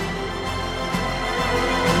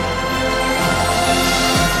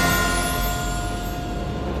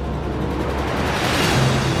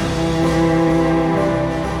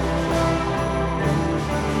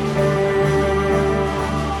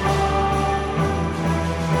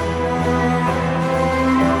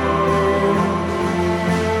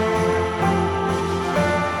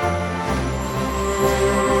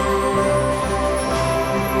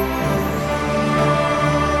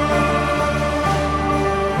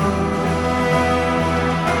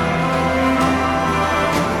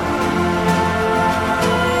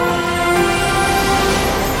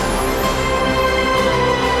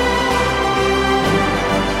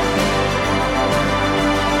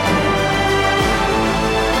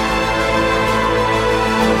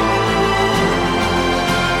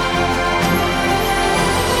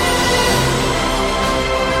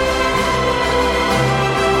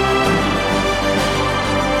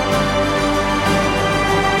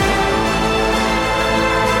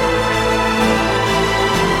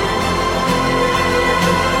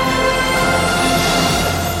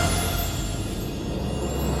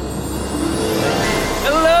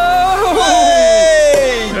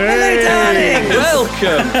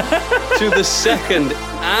 welcome to the second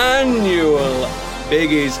annual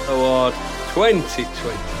Biggies Award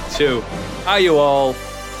 2022. Are you all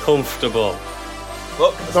comfortable?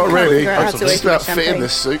 Look, Not really. We're I'm out to just open about the fit in champagne.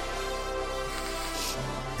 this suit.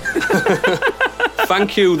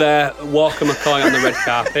 Thank you there, Walker McCoy on the red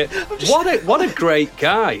carpet. What a great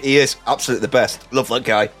guy. he is absolutely the best. Love that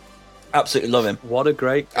guy. Absolutely love him. What a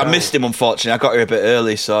great guy. I missed him, unfortunately. I got here a bit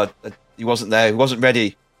early, so he wasn't there. He wasn't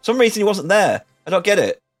ready. For some reason he wasn't there. I don't get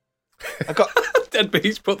it. I got.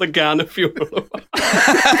 Deadbeat's put the Ghana funeral away.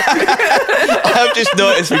 I've just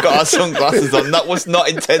noticed we got our sunglasses on. That was not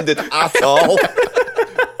intended at all.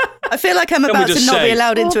 I feel like I'm Can we about to just not be say-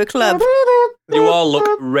 allowed into a club. You all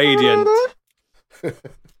look radiant.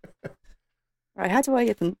 Right, how do I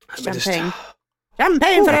open just- champagne?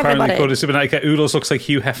 Champagne for Apparently, everybody. Cody Subanica Oodles looks like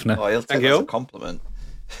Hugh Hefner. Oh, he'll take Thank that as you. a compliment.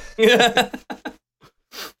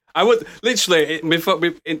 I would literally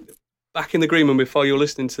back in the green room before you were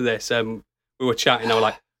listening to this. We were chatting. I was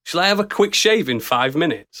like, "Shall I have a quick shave in 5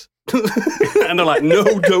 minutes?" And they're like, "No,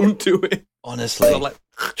 don't do it." Honestly, So I'm like,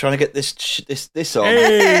 trying to get this on.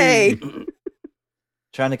 Hey!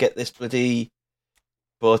 Trying to get this bloody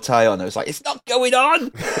bow tie on. I was like, it's not going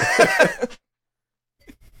on.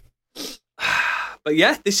 but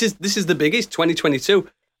yeah, this is the biggest 2022.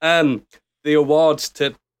 The awards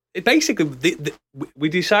to it basically we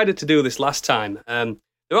decided to do this last time.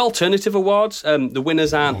 They're alternative awards. The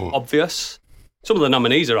winners aren't obvious. Some of the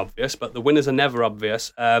nominees are obvious, but the winners are never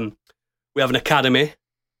obvious. We have an academy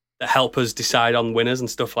that help us decide on winners and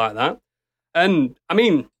stuff like that. And I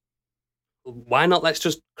mean, why not? Let's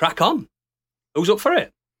just crack on. Who's up for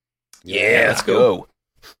it? Yeah, let's go.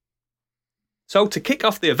 So to kick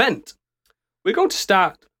off the event, we're going to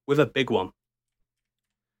start with a big one.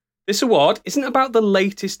 This award isn't about the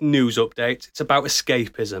latest news updates, it's about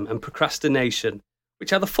escapism and procrastination,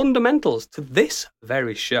 which are the fundamentals to this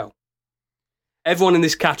very show. Everyone in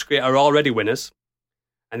this category are already winners,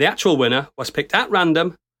 and the actual winner was picked at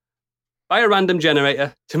random by a random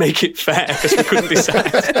generator to make it fair, because we couldn't decide.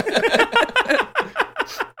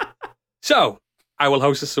 So, I will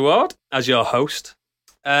host this award as your host.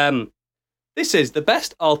 This is the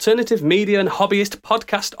Best Alternative Media and Hobbyist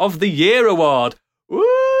Podcast of the Year award. Woo!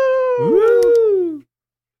 Woo!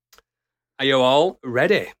 Are you all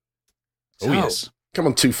ready? Oh, So, yes. Come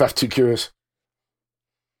on, too fast, too curious.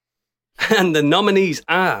 And the nominees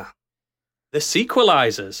are The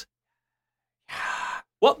Sequelizers.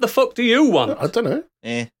 What the fuck do you want? I don't know.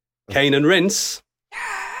 Eh. Kane and Rince.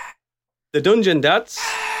 The Dungeon Dads.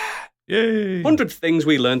 Yay. 100 Things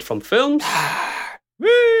We Learned from Films.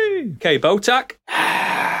 Whee! K. Botak.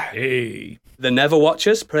 Hey. The Never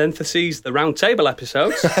Watchers, parentheses, the Round Table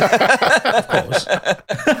episodes. Of course.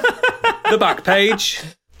 The Back Page.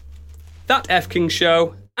 That F King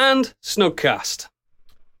Show. And Snugcast.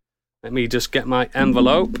 Let me just get my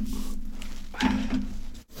envelope.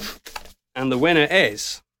 And the winner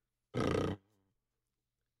is...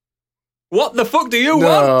 What the fuck do you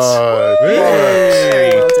want? No.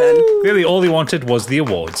 Hey. Well done. Really, all he wanted was the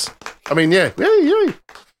awards. I mean, yeah.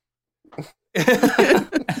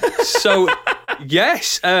 So,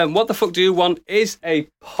 yes, What the Fuck Do You Want is a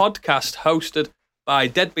podcast hosted by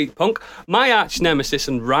Deadbeat Punk, my arch nemesis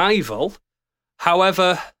and rival.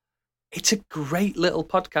 However, it's a great little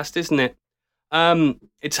podcast, isn't it?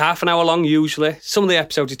 It's half an hour long usually. Some of the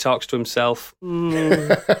episodes he talks to himself.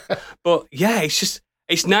 But yeah,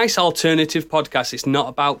 it's nice alternative podcast. It's not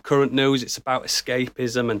about current news. It's about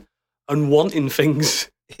escapism and wanting things.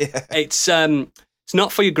 Yeah. It's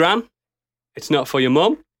not for your gran. It's not for your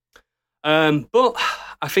mum. But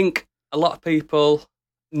I think a lot of people,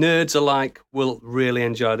 nerds alike, will really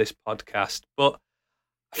enjoy this podcast. But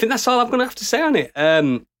I think that's all I'm going to have to say on it.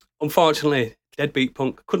 Unfortunately, Deadbeat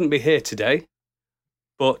Punk couldn't be here today.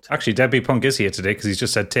 But Actually, Deadbeat Punk is here today because he's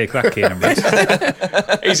just said, take that, Kane and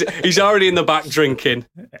Rince. he's already in the back drinking.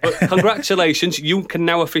 But congratulations, you can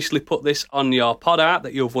now officially put this on your pod art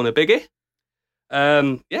that you've won a biggie.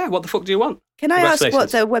 Yeah, what the fuck do you want? Can I ask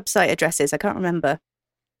what Congratulations. the website address is? I can't remember.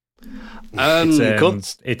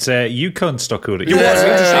 Cunts. It's ucunts.co.uk. You want me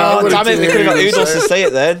to say I Oh, would've damn it, we could have got done it. Oodles to say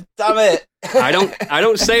it then. Damn it. I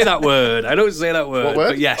don't say that word. I don't say that word. What word?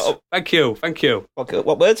 But yes, Oh. thank you.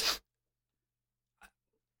 What words?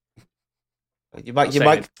 You I'll say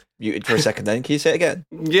might muted for a second then. Can you say it again?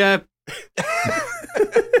 Yeah.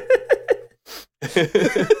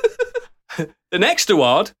 The next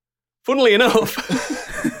award, funnily enough,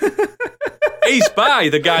 is by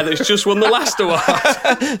the guy that's just won the last award.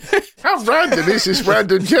 How random is this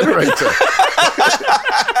random generator?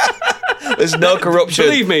 There's no corruption.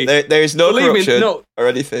 Believe me. There is no Believe me, corruption no. or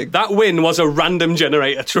anything. That win was a random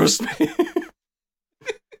generator, trust me.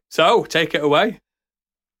 So, take it away.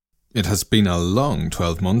 It has been a long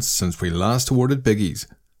 12 months since we last awarded biggies.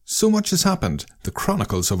 So much has happened. The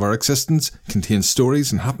chronicles of our existence contain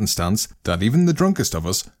stories and happenstance that even the drunkest of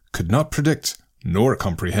us could not predict nor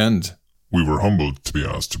comprehend. We were humbled to be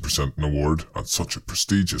asked to present an award at such a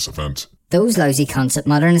prestigious event. Those lousy cunts at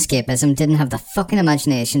Modern Escapism didn't have the fucking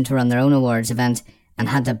imagination to run their own awards event and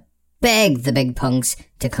had to beg the big punks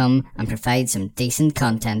to come and provide some decent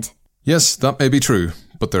content. Yes, that may be true,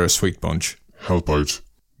 but they're a sweet bunch. Help out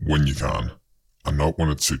when you can, and not when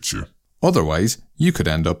it suits you. Otherwise, you could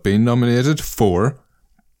end up being nominated for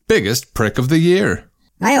Biggest Prick of the Year.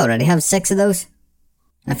 I already have 6 of those.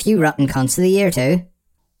 A few rotten cunts of the year too.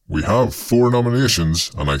 We have 4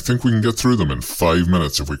 nominations, and I think we can get through them in 5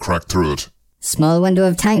 minutes if we crack through it. Small window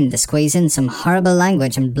of time to squeeze in some horrible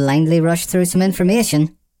language and blindly rush through some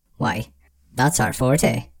information. Why, that's our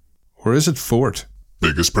forte. Or is it Fort?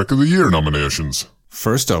 Biggest Prick of the Year nominations.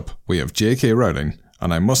 First up, we have J.K. Rowling,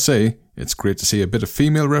 and I must say, it's great to see a bit of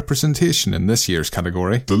female representation in this year's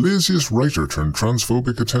category. The laziest writer turned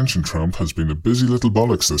transphobic attention tramp has been a busy little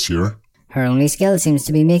bollocks this year. Her only skill seems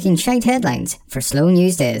to be making shite headlines for slow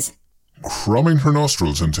news days. Cramming her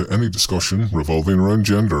nostrils into any discussion revolving around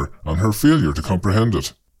gender and her failure to comprehend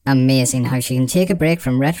it. Amazing how she can take a break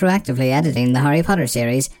from retroactively editing the Harry Potter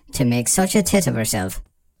series to make such a tit of herself.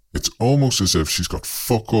 It's almost as if she's got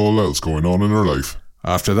fuck all else going on in her life.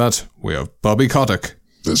 After that, we have Bobby Kotick.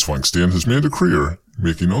 This Wankstein has made a career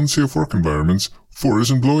making unsafe work environments for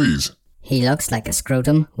his employees. He looks like a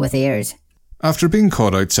scrotum with ears. After being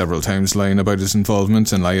caught out several times lying about his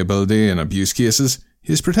involvement in liability and abuse cases,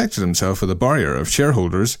 he has protected himself with a barrier of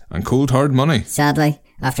shareholders and cold hard money. Sadly,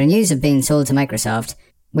 after news of being sold to Microsoft,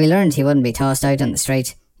 we learned he wouldn't be tossed out on the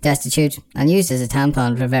street, destitute, and used as a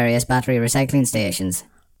tampon for various battery recycling stations.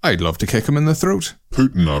 I'd love to kick him in the throat.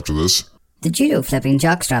 Putin after this. The judo-flipping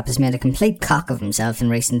jockstrap has made a complete cock of himself in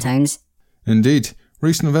recent times. Indeed,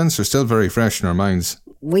 recent events are still very fresh in our minds.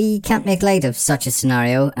 We can't make light of such a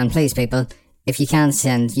scenario, and please people, if you can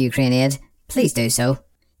send Ukraine aid, please do so.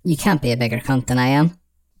 You can't be a bigger cunt than I am.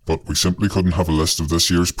 But we simply couldn't have a list of this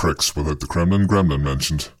year's pricks without the Kremlin Gremlin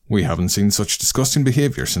mentioned. We haven't seen such disgusting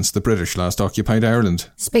behaviour since the British last occupied Ireland.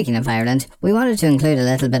 Speaking of Ireland, we wanted to include a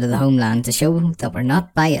little bit of the homeland to show that we're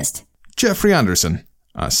not biased. Jeffrey Anderson,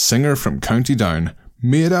 a singer from County Down,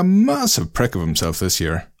 made a massive prick of himself this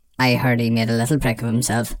year. I heard he made a little prick of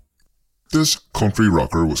himself. This country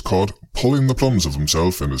rocker was caught pulling the plums of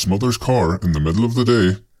himself in his mother's car in the middle of the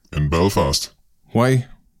day in Belfast. Why?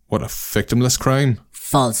 What a victimless crime.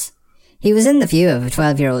 False. He was in the view of a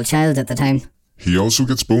 12-year-old child at the time. He also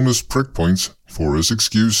gets bonus prick points for his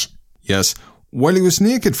excuse. Yes, while he was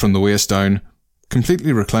naked from the waist down,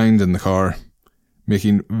 completely reclined in the car,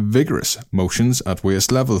 making vigorous motions at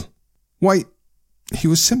waist level. Why, he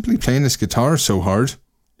was simply playing his guitar so hard,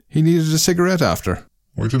 he needed a cigarette after.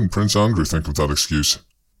 Why didn't Prince Andrew think of that excuse?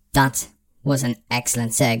 That was an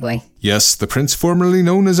excellent segue. Yes, the prince formerly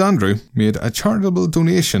known as Andrew made a charitable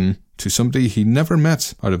donation to somebody he never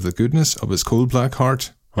met out of the goodness of his cold black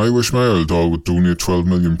heart. I wish my old doll would donate £12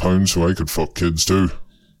 million so I could fuck kids too.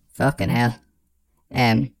 Fucking hell.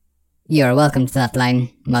 You're welcome to that line,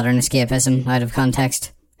 Modern Escapism, out of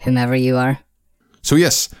context, whomever you are. So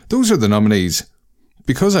yes, those are the nominees.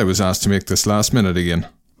 Because I was asked to make this last minute again.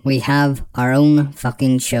 We have our own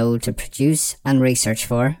fucking show to produce and research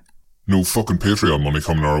for. No fucking Patreon money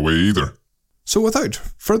coming our way either. So without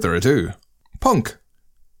further ado, Punk,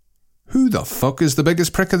 who the fuck is the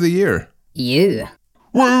biggest prick of the year? You.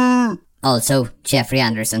 Woo! Also, Jeffrey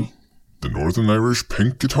Anderson. The Northern Irish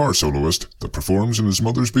pink guitar soloist that performs in his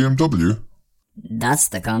mother's BMW. That's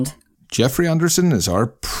the cunt. Jeffrey Anderson is our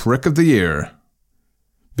prick of the year.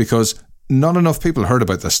 Because not enough people heard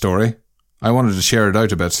about this story. I wanted to share it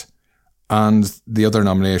out a bit. And the other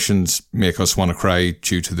nominations make us want to cry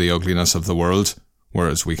due to the ugliness of the world,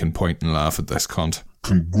 whereas we can point and laugh at this cunt.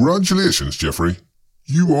 Congratulations, Jeffrey.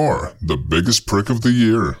 You are the biggest prick of the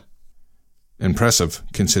year. Impressive,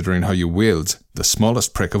 considering how you wailed the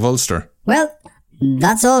smallest prick of Ulster. Well,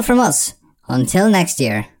 that's all from us. Until next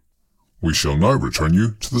year. We shall now return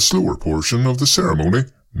you to the slower portion of the ceremony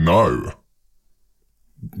now.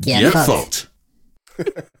 Get fucked.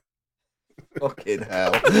 Fucking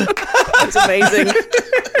hell. That's amazing.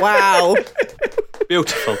 Wow.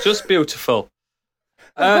 Beautiful, just beautiful.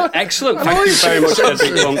 Excellent. Thank you very much,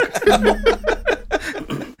 Cedric Punk.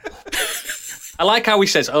 I like how he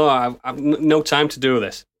says, I've no time to do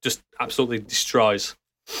this. Just absolutely destroys.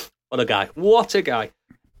 What a guy. What a guy.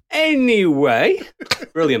 Anyway,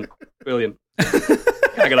 brilliant. Can't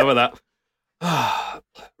get over that.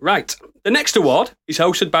 Right. The next award is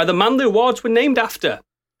hosted by the man the awards were named after.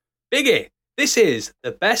 Biggie, this is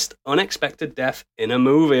the Best Unexpected Death in a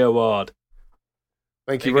Movie award.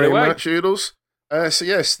 Thank you Take it very away. much, Oodles. So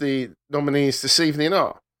yes, the nominees this evening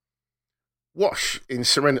are Wash in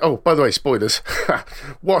Serenity. Oh, by the way, spoilers.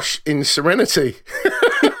 Wash in Serenity.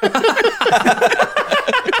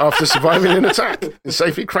 After surviving an attack and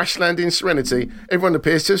safely crash landing in Serenity, everyone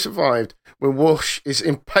appears to have survived when Wash is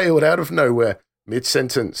impaled out of nowhere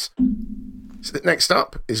mid-sentence. So next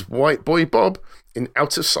up is White Boy Bob in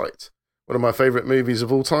Out of Sight, one of my favourite movies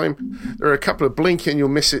of all time. There are a couple of blink and you'll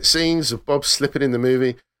miss it scenes of Bob slipping in the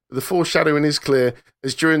movie, but the foreshadowing is clear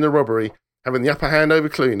as during the robbery, having the upper hand over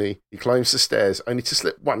Clooney, he climbs the stairs only to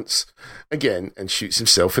slip once again and shoots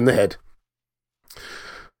himself in the head.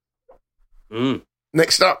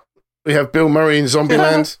 Next up, we have Bill Murray in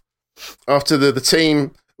Zombieland. After the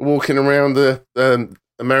team walking around the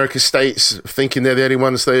America states thinking they're the only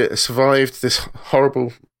ones that survived this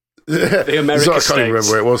horrible... The America I can't even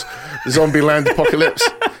remember where it was. The Zombieland apocalypse.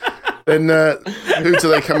 Then who do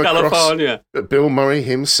they come across? California. But Bill Murray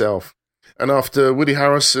himself. And after Woody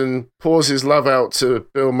Harrelson pours his love out to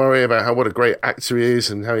Bill Murray about what a great actor he is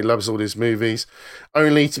and how he loves all his movies,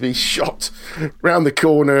 only to be shot round the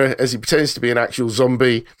corner as he pretends to be an actual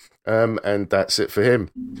zombie, and that's it for him.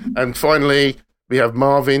 And finally, we have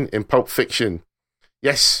Marvin in Pulp Fiction.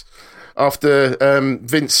 Yes, after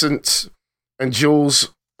Vincent and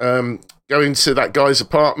Jules go into that guy's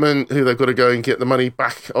apartment, who they've got to go and get the money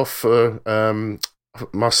back off for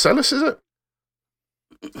Marcellus, is it?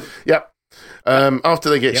 Yep. After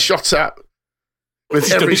they get shot at with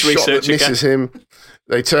He's every done his shot that research misses him,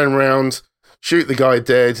 they turn around, shoot the guy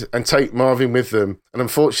dead, and take Marvin with them. And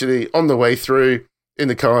unfortunately, on the way through in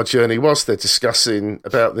the car journey, whilst they're discussing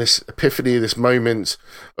about this epiphany, this moment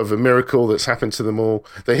of a miracle that's happened to them all,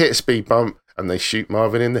 they hit a speed bump and they shoot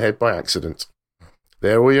Marvin in the head by accident.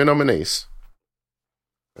 There are all your nominees.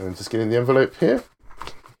 And just getting the envelope here.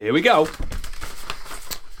 Here we go.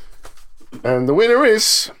 And the winner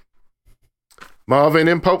is Marvin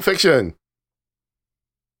in Pulp Fiction.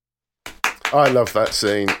 I love that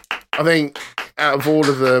scene. I think out of all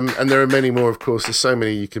of them, and there are many more, of course, there's so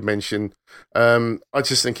many you could mention. I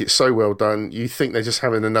just think it's so well done. You think they're just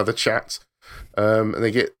having another chat, and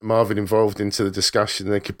they get Marvin involved into the discussion,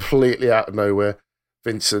 and then completely out of nowhere,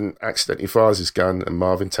 Vincent accidentally fires his gun, and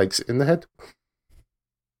Marvin takes it in the head.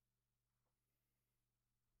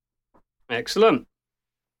 Excellent.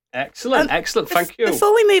 Excellent. Thank you.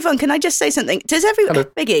 Before we move on, can I just say something?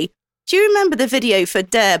 Biggie, do you remember the video for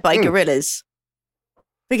Dare by Gorillaz?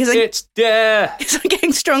 Because It's Dare. I'm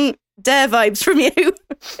getting strong Dare vibes from you.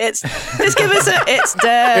 Just give us it's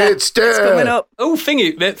Dare. It's Dare. It's coming up. Oh,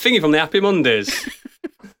 thingy from the Happy Mondays.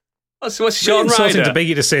 What's Sean Insulting Ryder? to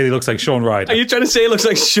Biggie to say he looks like Sean Ryder. Are you trying to say he looks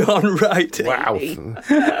like Sean Ryder? Wow.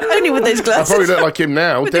 Only with those I glasses. probably look like him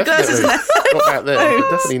now, With the definitely. glasses Not back then, but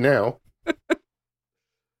definitely now.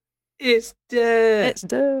 It's Dare. It's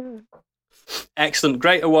Dare. Excellent.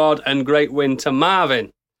 Great award and great win to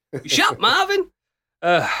Marvin. Shut up, Marvin.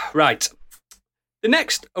 Right. The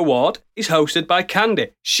next award is hosted by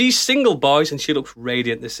Candy. She's single, boys, and she looks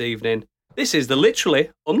radiant this evening. This is the Literally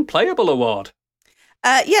Unplayable Award.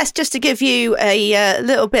 Yes, just to give you a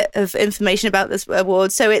little bit of information about this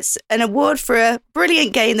award. So it's an award for a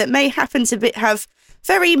brilliant game that may happen to have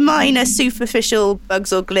very minor superficial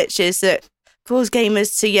bugs or glitches that cause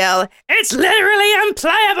gamers to yell, "It's literally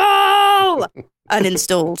unplayable!"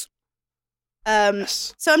 uninstalled.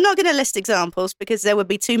 So I'm not going to list examples because there would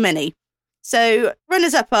be too many. So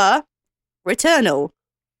runners-up are Returnal,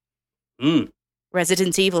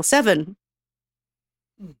 Resident Evil 7,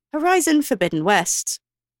 Horizon Forbidden West,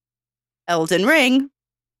 Elden Ring,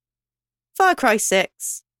 Far Cry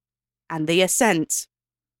 6, and The Ascent.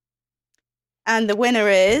 And the winner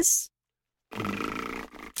is...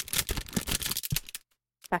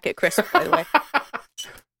 Back at Chris, by the way.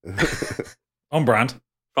 On brand.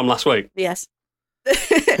 From last week. Yes.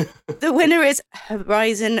 The winner is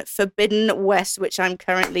Horizon Forbidden West, which I'm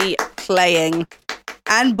currently playing.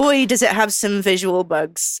 And boy, does it have some visual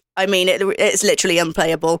bugs. I mean, it's literally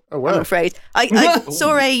unplayable, Oh, wow. I'm afraid. I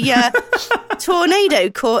saw a tornado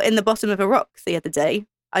caught in the bottom of a rock the other day.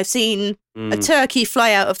 I've seen a turkey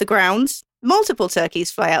fly out of the ground. Multiple turkeys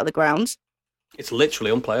fly out of the ground. It's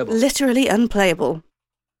literally unplayable. Literally unplayable.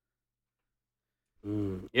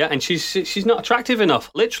 Yeah, and she's not attractive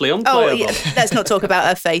enough. Literally unplayable. Oh, yeah. Let's not talk about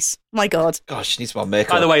her face. My God. Gosh, she needs more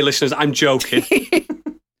makeup. By the way, listeners, I'm joking.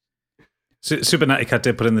 Super Natty Cat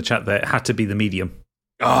did put in the chat that it had to be the medium,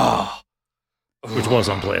 which was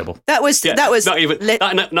unplayable. That was Yeah, that was not even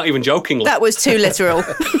not even jokingly. that was too literal.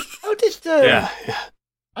 How did? yeah.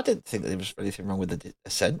 I didn't think that there was anything wrong with the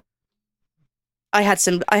Ascent. I had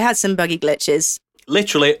some buggy glitches.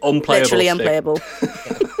 Literally unplayable. Literally Stig. unplayable.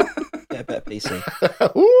 Get a better PC.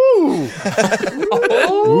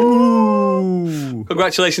 Ooh.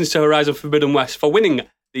 Congratulations to Horizon Forbidden West for winning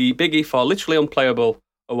the Biggie for Literally Unplayable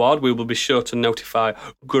award. We will be sure to notify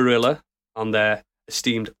Guerrilla on their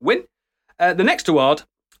esteemed win. The next award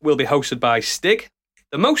will be hosted by Stig,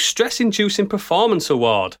 the Most Stress-Inducing Performance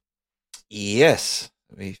Award. Yes.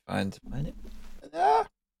 Let me find it.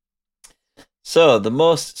 So, the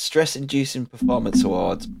Most Stress-Inducing Performance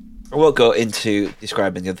Award. I won't go into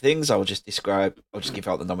describing the other things. I'll just give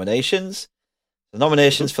out the nominations. The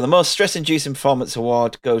nominations for the Most Stress-Inducing Performance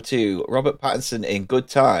Award go to Robert Pattinson in Good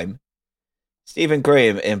Time, Stephen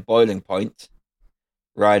Graham in Boiling Point,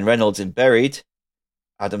 Ryan Reynolds in Buried,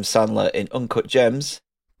 Adam Sandler in Uncut Gems,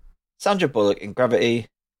 Sandra Bullock in Gravity,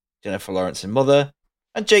 Jennifer Lawrence in Mother,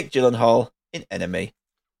 and Jake Gyllenhaal in Enemy.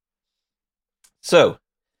 So,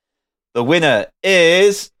 the winner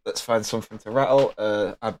is... Let's find something to rattle.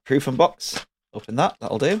 Add proof and box. Open that.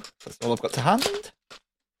 That'll do. That's all I've got to hand.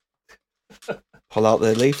 Pull out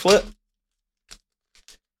the leaflet.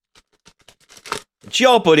 It's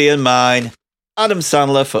your buddy and mine, Adam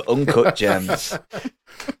Sandler for Uncut Gems.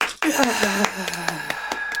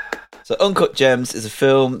 So Uncut Gems is a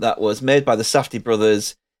film that was made by the Safdie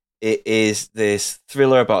brothers. It is this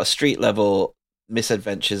thriller about street-level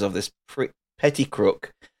misadventures of this petty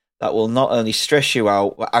crook that will not only stress you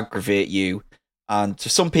out, but aggravate you. And to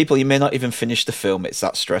some people, you may not even finish the film. It's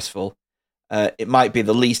that stressful. It might be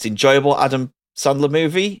the least enjoyable Adam Sandler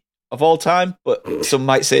movie of all time, but some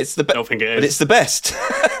might say it's the best. I don't think it is. But it's the best.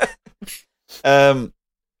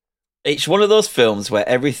 It's one of those films where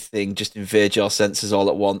everything just invades your senses all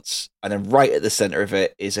at once, and then right at the centre of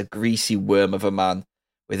it is a greasy worm of a man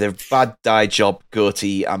with a bad dye job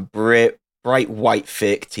goatee and bright white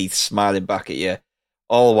fake teeth smiling back at you,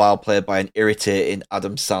 all while played by an irritating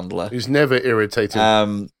Adam Sandler. Who's never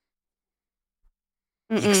irritating.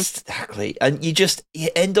 Exactly. And you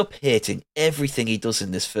end up hating everything he does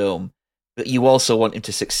in this film, but you also want him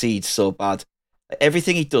to succeed so bad.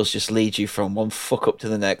 Everything he does just leads you from one fuck up to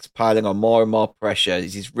the next, piling on more and more pressure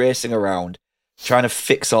as he's racing around, trying to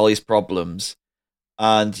fix all his problems.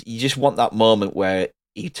 And you just want that moment where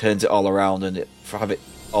he turns it all around and have it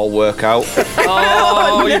all work out.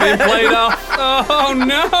 Oh, you've been played off. Oh,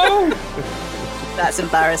 no. That's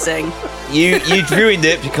embarrassing. You ruined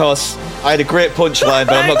it because I had a great punchline,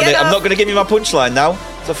 but I'm not going to give you my punchline now.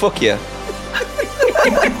 So fuck you.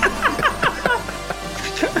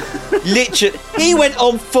 Literally, he went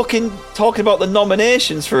on fucking talking about the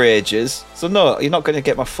nominations for ages. So no, you're not going to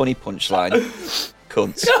get my funny punchline,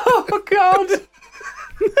 cunts. Oh, God.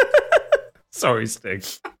 Sorry, Stig.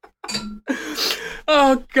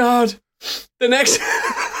 Oh, God. The next...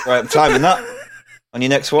 Right, I'm timing that. On your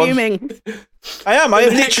next one. Fuming. I am. I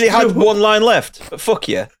have literally had one line left. But fuck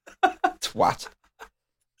you. Twat.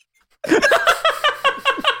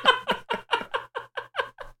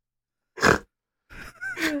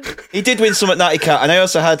 He did win some at Natty Cat, and I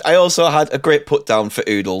also had a great put down for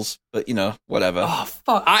Oodles, but you know, whatever. Oh,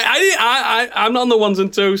 fuck. I'm not on the ones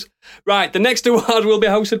and twos. Right, the next award will be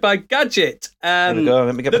hosted by Gadget. There we go.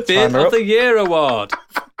 Let me get the my Beard timer of up. the Year award.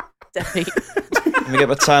 Let me get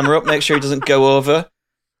my timer up. Make sure he doesn't go over.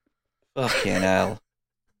 Fucking hell.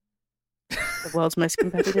 The world's most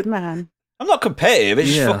competitive man. I'm not competitive.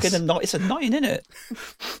 It's Yes. fucking annoying. It's annoying, isn't it?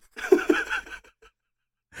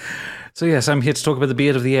 So yes, I'm here to talk about the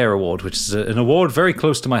Beard of the Year award, which is an award very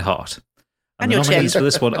close to my heart. And the your nominees chin. for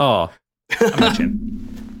this one are and my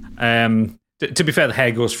chin. To be fair, the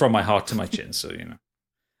hair goes from my heart to my chin, so you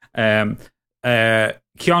know.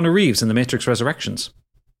 Keanu Reeves in The Matrix Resurrections.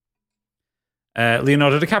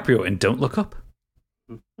 Leonardo DiCaprio in Don't Look Up.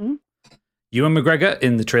 Mm-hmm. Ewan McGregor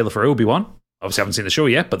in the trailer for Obi-Wan. Obviously, I haven't seen the show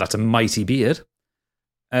yet, but that's a mighty beard.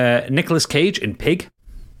 Nicolas Cage in Pig.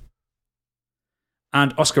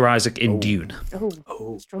 And Oscar Isaac in Dune.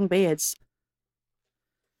 Oh, strong beards.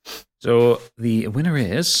 So the winner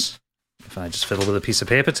is, if I just fiddle with a piece of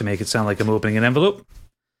paper to make it sound like I'm opening an envelope.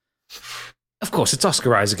 Of course, it's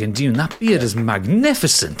Oscar Isaac in Dune. That beard is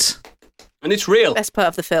magnificent. And it's real. Best part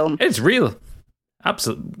of the film. It's real.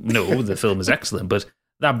 Absolutely. No, the film is excellent, but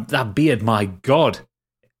that beard, my God.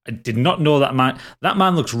 I did not know that man. That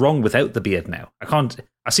man looks wrong without the beard now.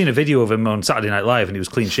 I've seen a video of him on Saturday Night Live and he was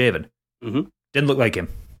clean shaven. Mm-hmm. Didn't look like him.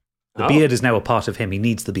 The beard is now a part of him. He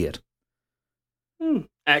needs the beard.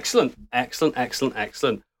 Excellent.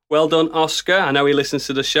 Well done, Oscar. I know he listens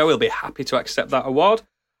to the show. He'll be happy to accept that award.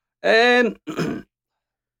 The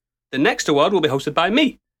next award will be hosted by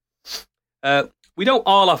me. We don't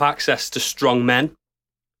all have access to strong men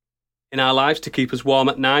in our lives to keep us warm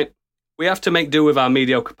at night. We have to make do with our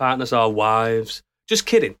mediocre partners, our wives. Just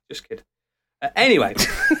kidding. Anyway,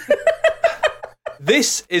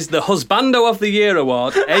 this is the Husbando of the Year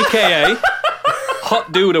award, a.k.a.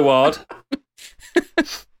 Hot Dude Award.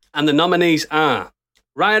 And the nominees are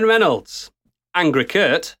Ryan Reynolds, Angry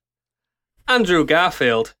Kurt, Andrew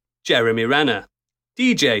Garfield, Jeremy Renner,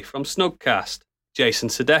 DJ from Snugcast, Jason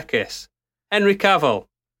Sudeikis, Henry Cavill,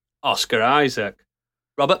 Oscar Isaac,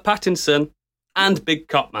 Robert Pattinson, and Big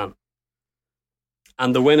Copman.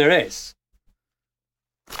 And the winner is...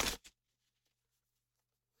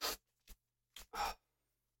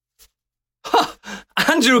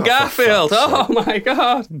 Andrew Garfield. Oh my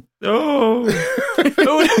God. Oh.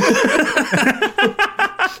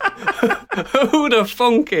 Who'd have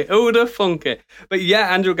thunk it? But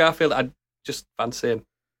yeah, Andrew Garfield, I just fancy him.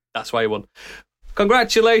 That's why he won.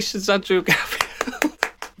 Congratulations, Andrew Garfield.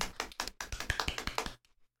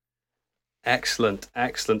 Excellent.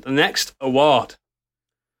 The next award.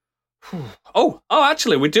 Oh,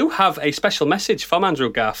 actually, we do have a special message from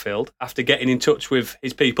Andrew Garfield after getting in touch with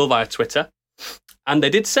his people via Twitter. And they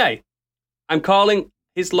did say, I'm calling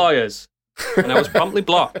his lawyers. And I was promptly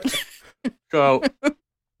blocked. So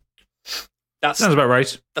that sounds about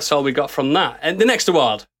right. That's all we got from that. And the next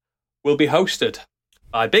award will be hosted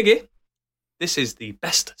by Biggie. This is the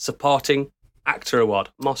Best Supporting Actor Award.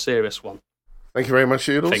 More serious one. Thank you very much,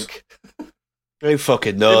 Oodles. Think. Who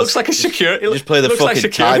fucking knows? It looks like a security. Just play the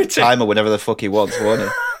fucking timer whenever the fuck he wants, won't he?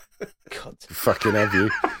 God, fucking have you.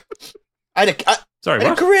 I had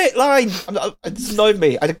a great line. It just annoyed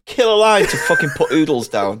me. I had a killer line to fucking put Oodles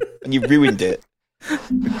down, and you ruined it.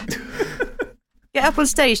 Get up on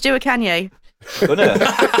stage, do a Kanye. Gonna.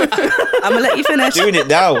 I'm gonna let you finish. Doing it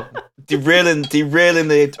now. Derailing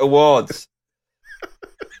the awards.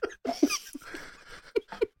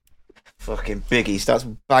 Fucking Biggie starts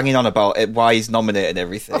banging on about it, why he's nominated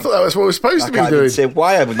everything. I thought that was what we're supposed to be doing. I can't doing. even say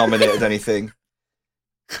why I've nominated anything.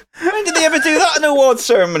 When did they ever do that in an award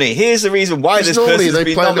ceremony? Here's the reason why this person's they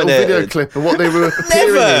been play nominated. a little video clip of what they were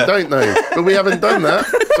appearing in, don't they? But we haven't done that,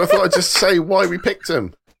 so I thought I'd just say why we picked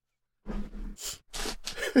him.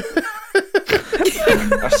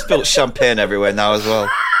 I've spilt champagne everywhere now as well.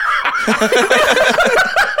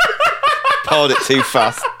 Poured it too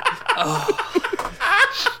fast.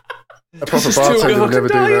 A proper bartender would never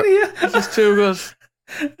do that. This is too good.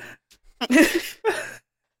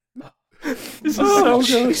 This is so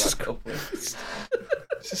good. This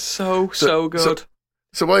is so good.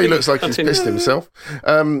 So while he looks like he's pissed himself,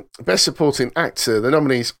 Best Supporting Actor, the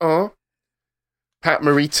nominees are Pat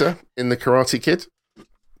Morita in The Karate Kid.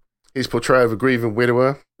 His portrayal of a grieving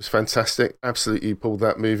widower was fantastic. Absolutely pulled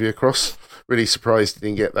that movie across. Really surprised he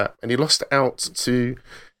didn't get that. And he lost out to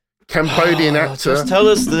Cambodian actor. Just tell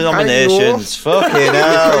us the nominations. Fucking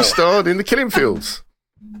hell. Co-starred in The Killing Fields.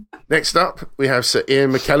 Next up, we have Sir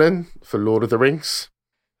Ian McKellen for Lord of the Rings.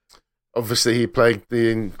 Obviously, he played the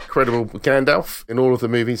incredible Gandalf in all of the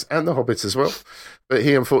movies and The Hobbit as well. But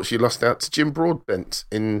he unfortunately lost out to Jim Broadbent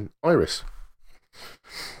in Iris.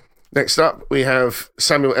 Next up, we have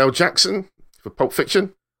Samuel L. Jackson for Pulp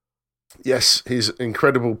Fiction. Yes, his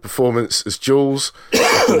incredible performance as Jules,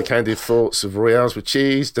 after the candid thoughts of Royales with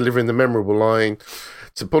cheese, delivering the memorable line,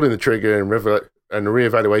 to pulling the trigger and a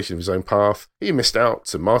re-evaluation of his own path. He missed out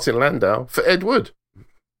to Martin Landau for Ed Wood.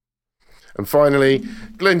 And finally,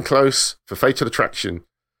 Glenn Close for Fatal Attraction.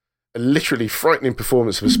 A literally frightening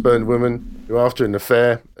performance of a spurned woman who, after an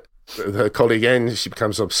affair with her colleague ends, she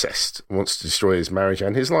becomes obsessed and wants to destroy his marriage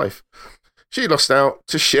and his life. She lost out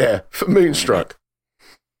to Cher for Moonstruck.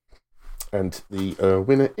 And the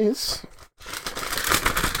winner is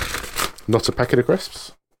not a packet of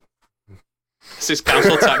crisps. This is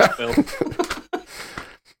council tax bill.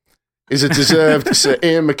 Is a deserved Sir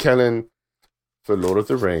Ian McKellen for Lord of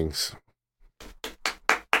the Rings.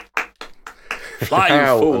 Flying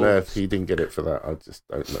How fool. on earth he didn't get it for that, I just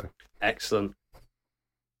don't know. Excellent.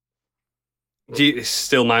 It's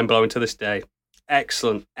still mind-blowing to this day.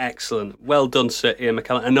 Excellent. Well done, Sir Ian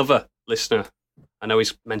McKellen. Another listener. I know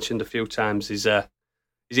he's mentioned a few times. He's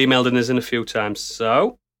emailed in us in a few times.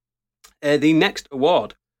 So, the next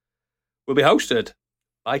award will be hosted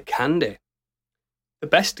by Candy. The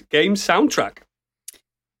Best Game Soundtrack.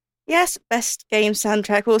 Yes, Best Game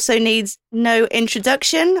Soundtrack also needs no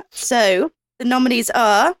introduction. So, the nominees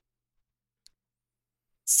are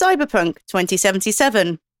Cyberpunk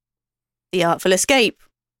 2077, The Artful Escape,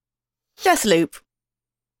 Deathloop,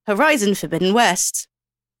 Horizon Forbidden West,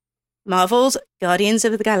 Marvel's Guardians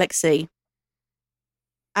of the Galaxy.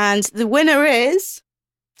 And the winner is...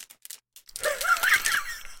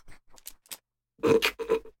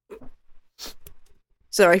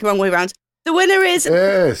 Sorry, wrong way round. The winner is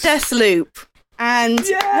Yes. Deathloop. And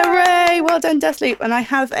hooray, well done, Deathloop. And I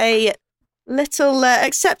have a little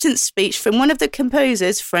acceptance speech from one of the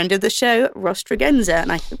composers, friend of the show, Ross Tregenza,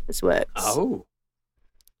 and I hope this works. Oh.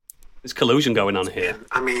 There's collusion going on here.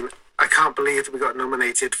 I mean, I can't believe we got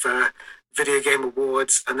nominated for Video Game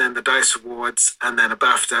Awards and then the DICE Awards and then a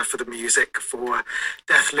BAFTA for the music for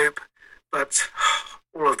Deathloop. But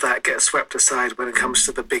all of that gets swept aside when it comes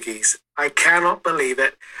to the biggies. I cannot believe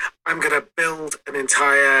it. I'm going to build an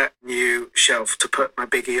entire new shelf to put my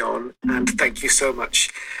biggie on. And thank you so much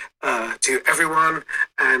to everyone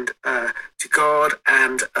and to God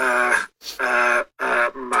and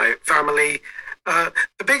my family. The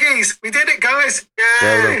biggies, we did it, guys!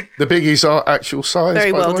 Yay! Well, the biggies are actual size.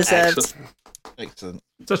 Very by the well way. deserved. Excellent.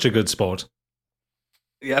 Such a good sport.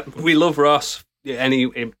 Yeah, we love Ross. Yeah, and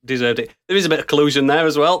he deserved it. There is a bit of collusion there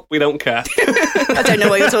as well. We don't care. I don't know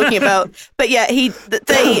what you're talking about. But yeah,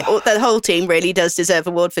 the whole team really does deserve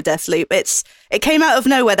an award for Deathloop. It came out of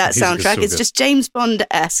nowhere, that He's soundtrack. so It's good. just James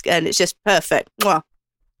Bond-esque and it's just perfect. Mwah.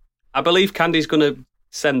 I believe Candy's going to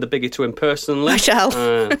send the biggie to him personally. I shall.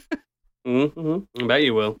 I bet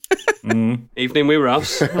you will. Mm. Evening with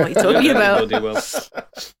Ross. What are you talking about? Bloody will.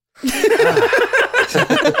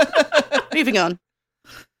 Moving on.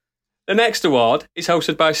 The next award is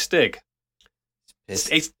hosted by Stig.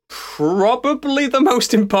 It's probably the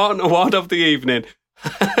most important award of the evening.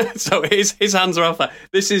 So his hands are off that.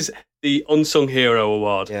 This is the Unsung Hero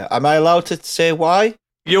Award. Yeah. Am I allowed to say why?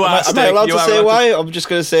 You are, Am I Stig. allowed You to are say allowed why? I'm just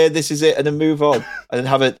going to say this is it and then move on and then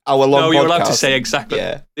have an hour-long No, you're allowed to podcast. say exactly.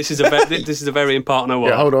 Yeah. This is a very important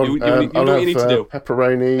award. Yeah, hold on. You do I'll what you have need to do. Recipe,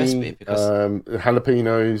 pepperoni, because-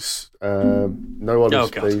 jalapenos, no olives, Oh,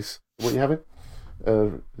 God. please. What are you having?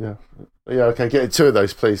 Yeah. Yeah, okay. Get 2 of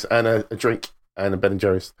those, please. And a drink and a Ben &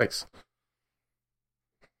 Jerry's. Thanks.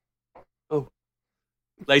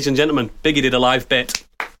 Ladies and gentlemen, Biggie did a live bit.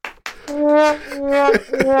 I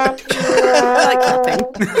like clapping.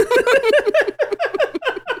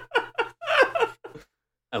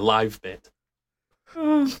 A live bit.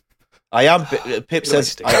 I am. Pip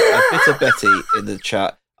says Stig. a bitter Betty in the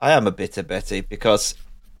chat. I am a bitter Betty because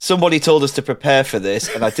somebody told us to prepare for this,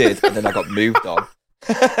 and I did, and then I got moved on.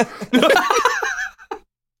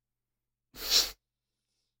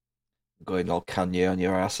 Going all Kanye on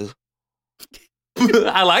your asses.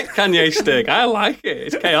 I like Kanye Stig. I like it.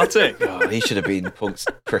 It's chaotic. Oh, he should have been Punk's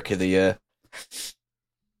prick of the year.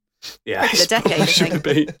 Yeah, Prick of the decade, I should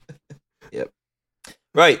think. Yep.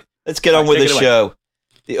 Right, let's get on Right, with the take it away. show.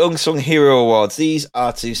 The Unsung Hero Awards. These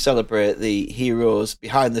are to celebrate the heroes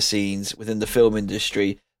behind the scenes within the film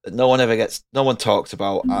industry that no one talks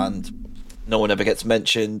about, and no one ever gets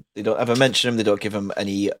mentioned. They don't ever mention them. They don't give them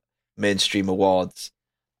any mainstream awards.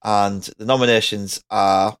 And the nominations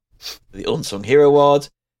are the Unsung Hero Award.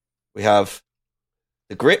 We have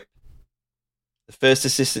the Grip, the First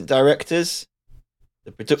Assistant Directors,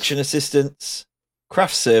 the Production Assistants,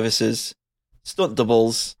 Craft Services, Stunt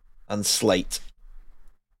Doubles, and Slate.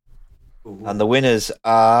 And the winners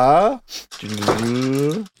are...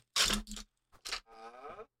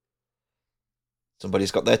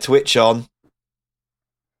 Somebody's got their Twitch on.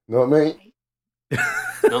 Not me.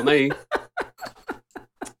 Not me.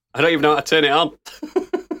 I don't even know how to turn it on.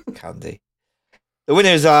 Candy. The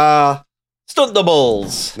winners are Stunt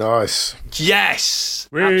Doubles. Nice. Yes,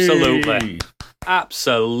 absolutely,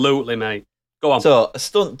 absolutely, mate. Go on. So, a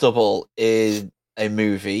stunt double is a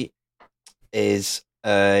movie, or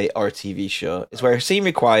a TV show, is where a scene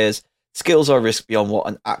requires skills or risk beyond what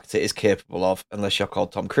an actor is capable of, unless you're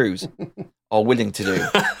called Tom Cruise, or willing to do.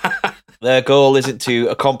 Their goal isn't to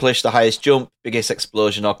accomplish the highest jump, biggest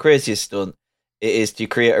explosion, or craziest stunt. It is to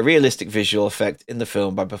create a realistic visual effect in the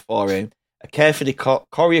film by performing a carefully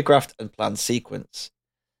choreographed and planned sequence.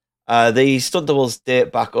 The stunt doubles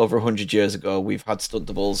date back over 100 years ago. We've had stunt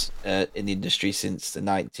doubles in the industry since the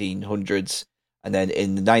 1900s. And then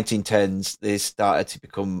in the 1910s, they started to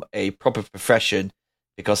become a proper profession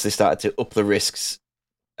because they started to up the risks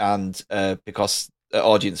and because the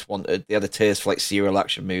audience they had a taste for like serial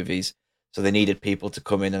action movies. So they needed people to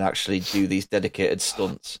come in and actually do these dedicated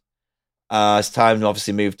stunts. As time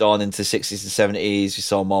obviously moved on into the 60s and 70s, we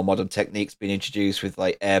saw more modern techniques being introduced with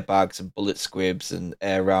like airbags and bullet squibs and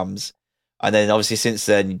air rams. And then obviously since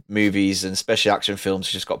then, movies and special action films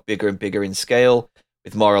just got bigger and bigger in scale,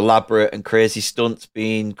 with more elaborate and crazy stunts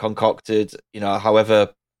being concocted.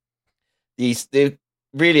 However, they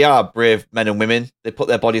really are brave men and women. They put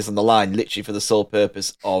their bodies on the line literally for the sole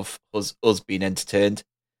purpose of us being entertained,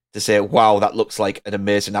 to say, wow, that looks like an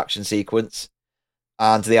amazing action sequence.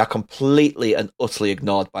 And they are completely and utterly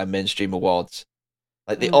ignored by mainstream awards.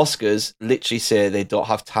 Like the Oscars literally say they don't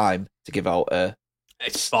have time to give out a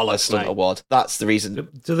bollocks, stunt mate. award. That's the reason.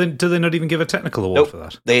 Do they not even give a technical award for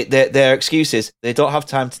that? Their excuse is they don't have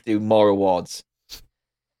time to do more awards.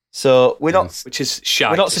 So we're not, which is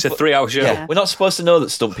shite. We're not It's a 3-hour show. Yeah, we're not supposed to know that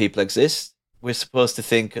stunt people exist. We're supposed to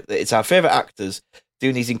think that it's our favourite actors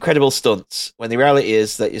doing these incredible stunts, when the reality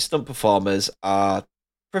is that your stunt performers are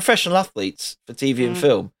professional athletes for TV and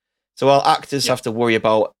film. So while actors have to worry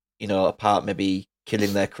about, a part maybe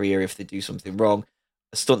killing their career if they do something wrong,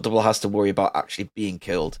 a stunt double has to worry about actually being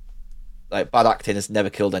killed. Like, bad acting has never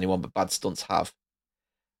killed anyone, but bad stunts have.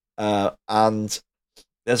 And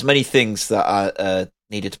there's many things that are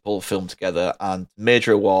needed to pull a film together, and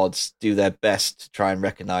major awards do their best to try and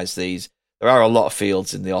recognise these. There are a lot of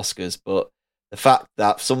fields in the Oscars, but the fact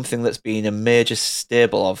that something that's been a major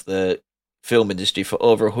staple of the film industry for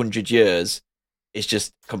over 100 years is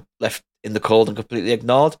just left in the cold and completely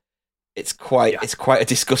ignored, it's quite a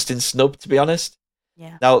disgusting snub, to be honest.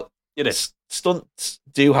 Yeah. Now, it is. Stunts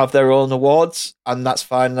do have their own awards, and that's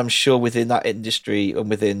fine. And I'm sure within that industry and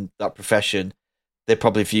within that profession, they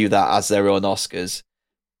probably view that as their own Oscars.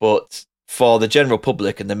 But for the general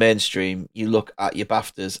public and the mainstream, you look at your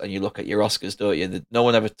BAFTAs and you look at your Oscars, don't you? No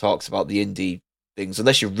one ever talks about the indie things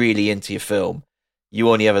unless you're really into your film. You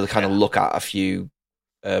only ever kind of look at a few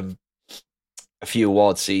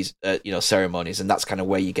awards ceremonies, and that's kind of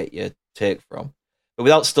where you get your take from. But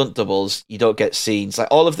without stunt doubles, you don't get scenes like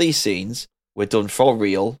all of these scenes were done for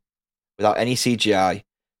real, without any CGI.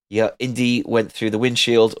 Yeah, Indy went through the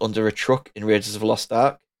windshield under a truck in Raiders of the Lost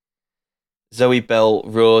Ark. Zoe Bell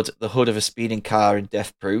rode the hood of a speeding car in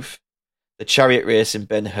Death Proof. The chariot race in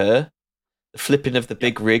Ben-Hur. The flipping of the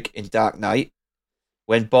big rig in Dark Knight.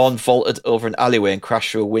 When Bourne vaulted over an alleyway and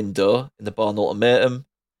crashed through a window in the Bourne Ultimatum.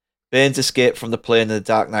 Bane's escape from the plane in The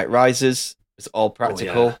Dark Knight Rises was all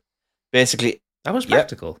practical. Oh, yeah. Basically, that was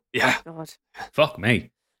practical. Yeah. God. Fuck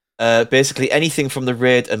me. Basically anything from The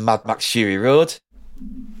Raid and Mad Max Fury Road,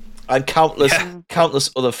 and countless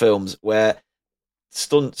other films where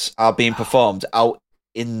stunts are being performed out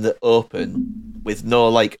in the open with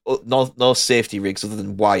no safety rigs other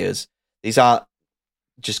than wires. These aren't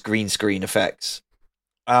just green screen effects.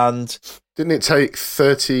 And didn't it take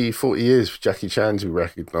 30, 40 years for Jackie Chan to be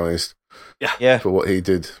recognised? Yeah, for what he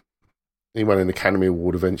did. He won an Academy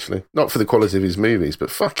Award eventually. Not for the quality of his movies, but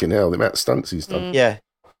fucking hell, the amount of stunts he's done. Yeah,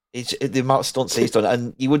 the amount of stunts he's done.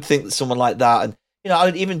 And you would think that someone like that, and I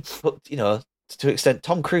would even put, to an extent,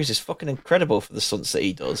 Tom Cruise is fucking incredible for the stunts that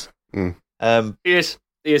he does. He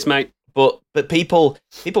is, mate. But people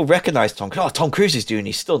recognise Tom. Oh, Tom Cruise is doing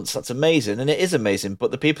his stunts. That's amazing, and it is amazing.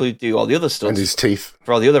 But the people who do all the other stunts and his teeth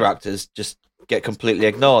for all the other actors just get completely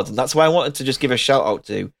ignored. And that's why I wanted to just give a shout out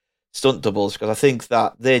to stunt doubles, because I think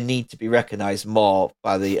that they need to be recognised more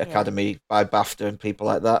by the Academy, by BAFTA, and people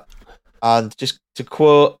like that. And just to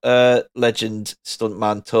quote legend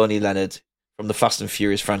stuntman Tony Leonard from the Fast and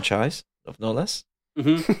Furious franchise, no less,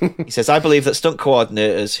 he says, "I believe that stunt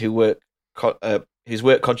coordinators whose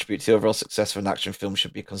work contributes to the overall success of an action film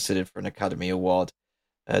should be considered for an Academy Award.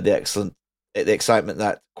 The excitement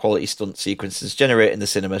that quality stunt sequences generate in the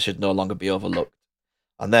cinema should no longer be overlooked.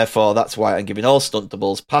 And therefore, that's why I'm giving all stunt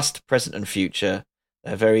doubles, past, present, and future,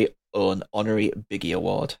 their very own honorary Biggie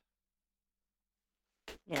Award."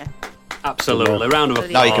 Yeah. Absolutely. Round of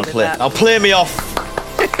applause. Now you can play. Now play me off.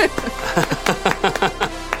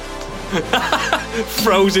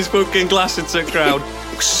 Throws his fucking glass into the crowd.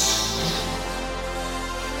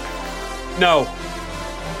 No.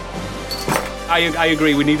 I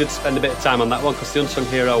agree, we needed to spend a bit of time on that one, because the Unsung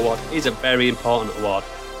Hero Award is a very important award.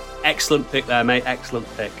 Excellent pick there, mate. Excellent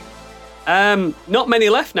pick. Not many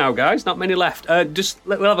left now, guys. Not many left. We'll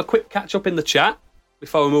have a quick catch up in the chat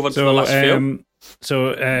before we move on to the last few.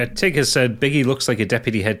 So Tig has said Biggie looks like a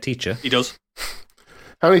deputy head teacher. He does.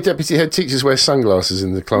 How many deputy head teachers wear sunglasses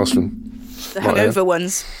in the classroom? The hungover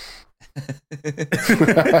ones.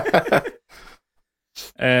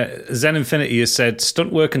 Zen Infinity has said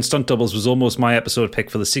stunt work and stunt doubles was almost my episode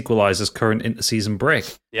pick for the Sequelizer's current inter-season break.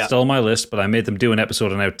 Yeah. Still on my list, but I made them do an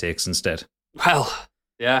episode on outtakes instead. Well,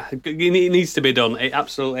 yeah, it needs to be done.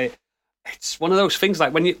 It's one of those things,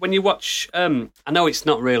 like when you watch. I know it's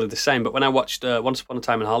not really the same, but when I watched Once Upon a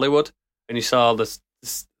Time in Hollywood, and you saw this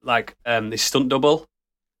stunt double,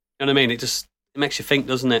 you know what I mean? It makes you think,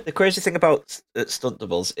 doesn't it? The crazy thing about stunt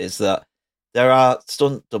doubles is that there are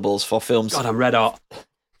stunt doubles for films. God, I'm red hot.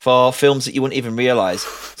 For films that you wouldn't even realise.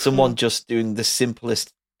 Someone just doing the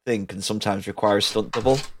simplest thing can sometimes require a stunt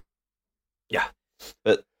double. Yeah.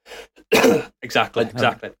 But exactly.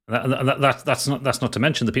 That's not to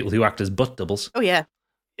mention the people who act as butt doubles. Oh yeah.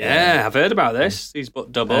 Yeah, I've heard about this. These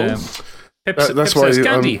butt doubles. Pip That's why says, you,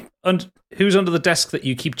 Gandhi, and who's under the desk that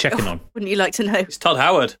you keep checking on? Wouldn't you like to know? It's Todd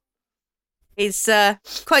Howard. He's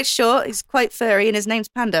quite short, he's quite furry, and his name's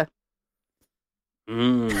Panda.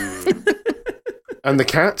 Mm. And the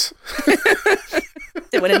cat?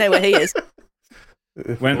 Don't want to know where he is.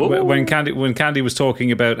 When Candy was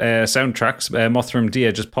talking about soundtracks, Mothram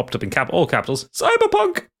Deer just popped up in all capitals.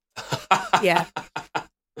 Cyberpunk. Yeah.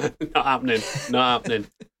 Not happening.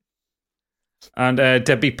 And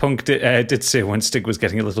Debbie Punk did say when Stig was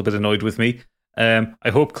getting a little bit annoyed with me, I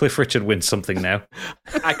hope Cliff Richard wins something now.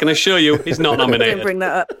 I can assure you, he's not nominated. Don't bring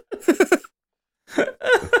that up.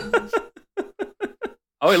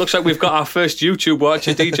 Oh, it looks like we've got our first YouTube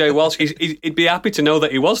watcher, DJ Walsh. He'd be happy to know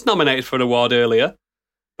that he was nominated for an award earlier,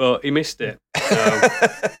 but he missed it. So.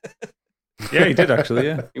 Yeah, he did actually.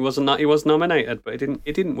 Yeah, he was nominated, but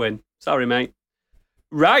he didn't win. Sorry, mate.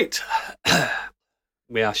 Right,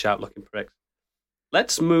 we are shout-looking pricks.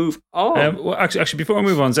 Let's move on. Well, actually, before we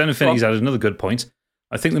move on, Zen Infinity's added another good point.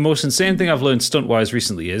 I think the most insane thing I've learned stunt-wise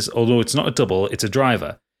recently is, although it's not a double, it's a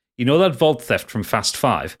driver. You know that vault theft from Fast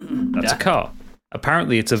 5? That's a car.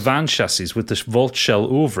 Apparently, it's a van chassis with the vault shell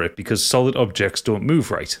over it because solid objects don't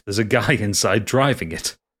move right. There's a guy inside driving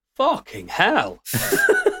it. Fucking hell.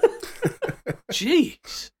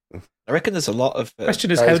 Jeez. I reckon there's a lot of...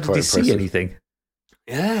 Question is, how did he see anything?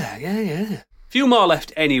 Yeah. Few more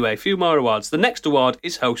left anyway, few more awards. The next award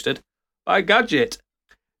is hosted by Gadget.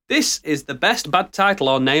 This is the Best Bad Title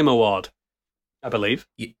or Name Award, I believe.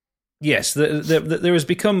 Yes, there has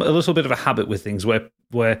become a little bit of a habit with things where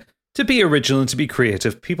to be original and to be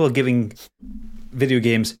creative, people are giving video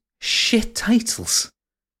games shit titles.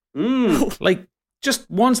 Like, just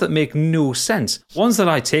ones that make no sense. Ones that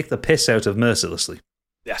I take the piss out of mercilessly.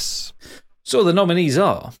 Yes. So the nominees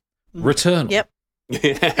are Returnal. Yep.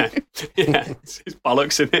 Yeah, it's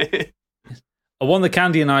bollocks in it. A one that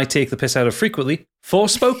Candy and I take the piss out of frequently,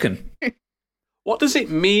 Forspoken. What does it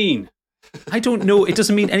mean? I don't know. It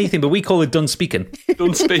doesn't mean anything, but we call it done speaking.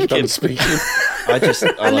 Done speaking. I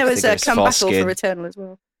and there was a comeback for Returnal as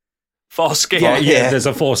well. Foreskin. Yeah, there's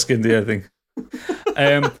a foreskin there, I think.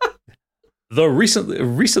 The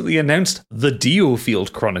recently announced The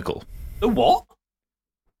Diofield Chronicle. The what?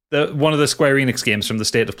 One of the Square Enix games from the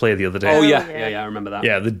State of Play the other day. Oh, yeah, I remember that.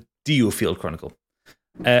 Yeah, the Diofield Chronicle.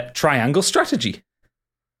 Triangle Strategy.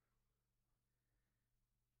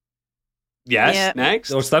 Yes,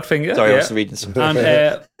 next. What's that finger? Sorry, I was reading something.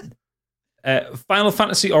 And Final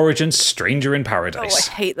Fantasy Origins Stranger in Paradise.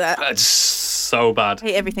 Oh, I hate that. That's so bad. I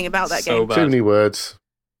hate everything about that So game. bad. Too many words.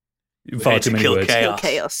 Far too many words. Kill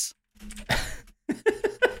chaos.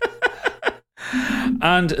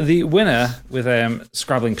 And the winner, with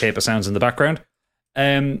scrabbling paper sounds in the background,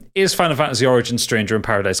 is Final Fantasy Origins Stranger in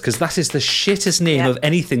Paradise, because that is the shittest name of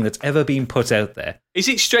anything that's ever been put out there. Is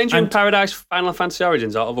it Stranger in Paradise, Final Fantasy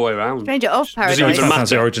Origins, or other way around? Stranger of Paradise. Final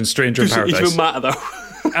Fantasy Origins Stranger in Paradise. Does it even matter, though?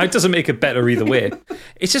 It doesn't make it better either way.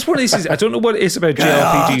 It's just one of these things. I don't know what it is about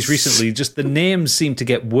JRPGs recently. Just the names seem to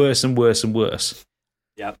get worse and worse and worse.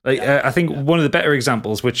 Yeah. I think one of the better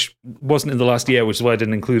examples, which wasn't in the last year, which is why I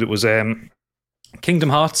didn't include it, was Kingdom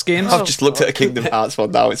Hearts games. I've just looked at a Kingdom Hearts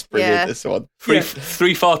one now. It's brilliant, Yeah. this one.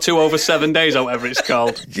 342 over 7 days, or whatever it's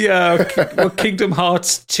called. Yeah, Kingdom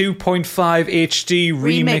Hearts 2.5 HD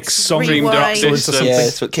remix song rewind. of excellence or something. Yeah,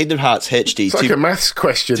 it's what Kingdom Hearts HD. It's like a maths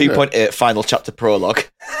question. 2.8 final chapter prologue.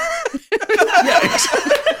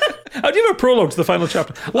 How do you have a prologue to the final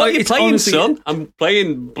chapter? What are you It's playing, honestly- son? I'm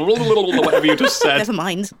playing whatever you just said. Never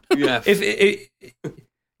mind. Yeah. If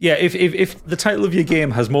the title of your game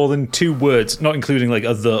has more than 2 words, not including like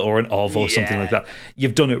a the or an of or something like that,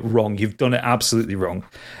 you've done it wrong. You've done it absolutely wrong.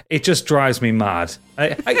 It just drives me mad. Why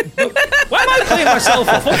am I playing myself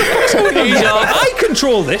off? What the fuck's going on here? I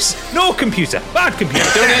control this. No computer. Bad computer.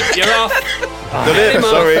 Done it. You're off. Done it,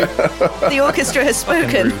 sorry. The orchestra has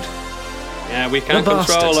spoken. Rude. Yeah, we can't The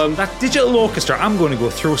control bastards. them. That digital orchestra, I'm going to go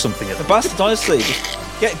throw something at them. Bastards, honestly.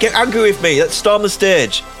 Just get angry with me. Let's storm the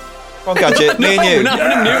stage. Come on, Gadget, me and you. We're not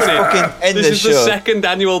having a mutiny. Fucking end This this is the show. second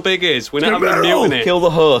annual Biggies. We're not having a mutiny. Kill the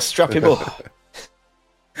host, strap him up.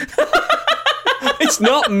 It's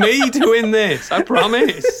not me doing this, I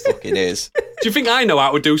promise. Fucking is. Do you think I know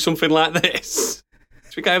how to do something like this? Do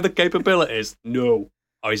you think I have the capabilities? No.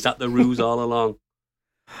 Or is that the ruse all along?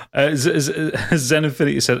 Zen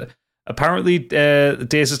Infinity said, apparently the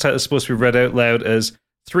Days' title is supposed to be read out loud as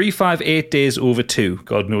 358 days over 2.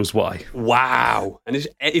 God knows why. Wow. And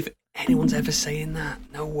if anyone's ever saying that,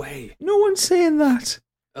 no way. No one's saying that.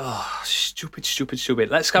 Oh, stupid.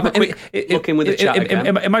 Let's have a quick look in with the chat again.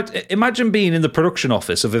 Imagine being in the production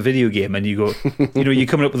office of a video game and you go, you're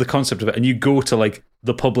coming up with the concept of it and you go to like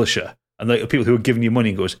the publisher and like the people who are giving you money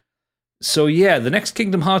and goes, So yeah, the next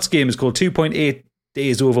Kingdom Hearts game is called 2.8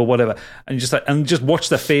 Days Over, whatever, and just watch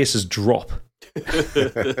their faces drop.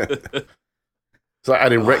 It's like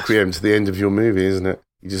adding Requiem to the end of your movie, isn't it?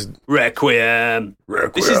 You just Requiem.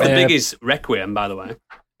 This is the biggest Requiem, by the way.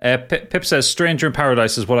 Pip says, Stranger in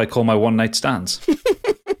Paradise is what I call my one-night stands.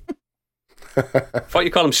 I thought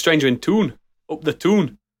you call him Stranger in Tune. Up the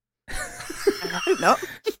tune. No.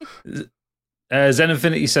 Zen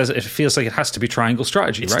Infinity says it feels like it has to be Triangle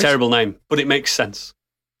Strategy, It's right? a terrible name, but it makes sense.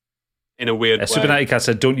 In a weird way. Super Natty Cat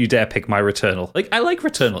said, don't you dare pick my Returnal. Like, I like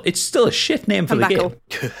Returnal. It's still a shit name for the game.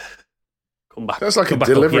 Come back. That's like Come a back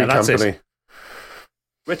up. delivery Yeah, that's it. company.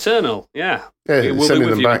 Returnal, yeah. Yeah, We'll be sending with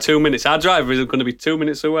them you in back. 2 minutes. Our driver is going to be 2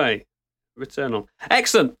 minutes away. Returnal.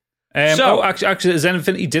 Excellent. Actually, Zen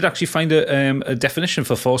Infinity did actually find a definition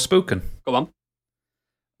for Forspoken. Go on.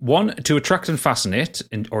 1, to attract and fascinate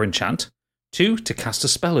or enchant. 2, to cast a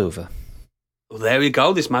spell over. Well, there we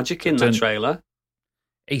go. There's magic in that trailer.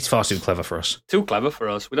 He's far too clever for us. Too clever for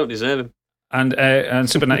us. We don't deserve him. And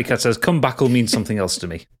Super Natty Cat says, come back will mean something else to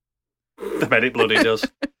me. I bet it bloody does.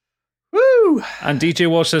 Woo! And DJ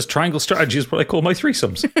Walsh says, Triangle Strategy is what I call my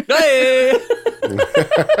threesomes. Hey!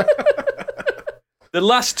 The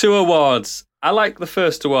last 2 awards. I like the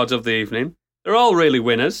first awards of the evening. They're all really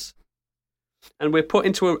winners. And we're put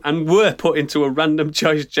into a random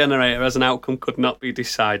choice generator as an outcome could not be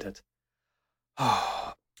decided.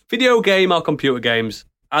 Video game or computer games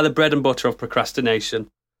are the bread and butter of procrastination.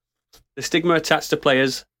 The stigma attached to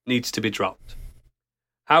players needs to be dropped.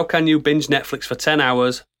 How can you binge Netflix for 10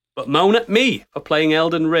 hours but moan at me for playing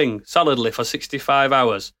Elden Ring solidly for 65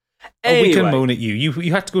 hours? Anyway, we can moan at you.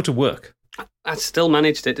 You had to go to work. I still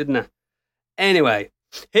managed it, didn't I? Anyway,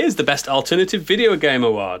 here's the Best Alternative Video Game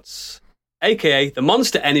Awards, aka the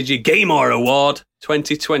Monster Energy Gamer Award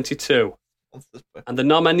 2022. And the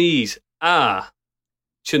nominees are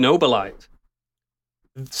Chernobylite,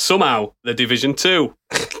 somehow The Division 2,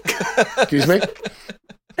 Excuse me?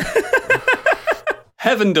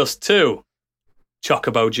 Heaven Dust 2,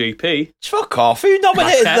 Chocobo GP, Fuck off. Who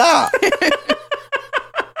nominated that?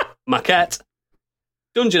 Maquette,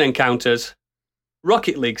 Dungeon Encounters,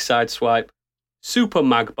 Rocket League Sideswipe, Super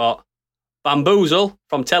Magbot, Bamboozle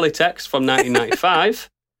from Teletext from 1995.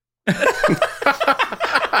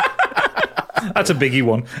 That's a biggie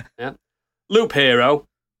one. Yeah. Loop Hero.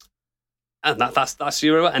 And that's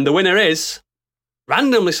your... And the winner is,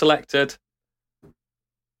 randomly selected,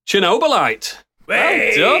 Chernobylite.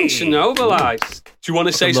 Well done, Chernobylite. Do you want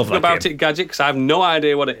to say something about it, Gadget? Because I have no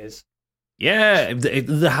idea what it is. Yeah,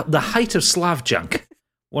 the height of Slavjank.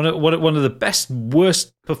 One of the best,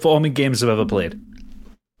 worst performing games I've ever played.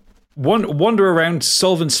 Wander around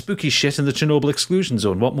solving spooky shit in the Chernobyl exclusion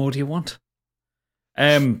zone. What more do you want?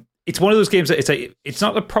 It's one of those games that it's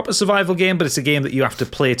not a proper survival game, but it's a game that you have to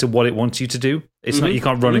play to what it wants you to do. It's not, you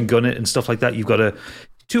can't run and gun it and stuff like that. You've got to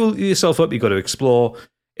tool yourself up. You've got to explore.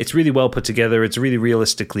 It's really well put together. It's really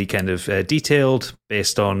realistically kind of detailed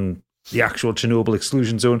based on the actual Chernobyl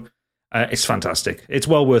exclusion zone. It's fantastic. It's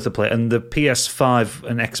well worth a play. And the PS5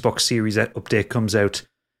 and Xbox Series update comes out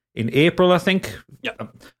in April, I think. Yeah.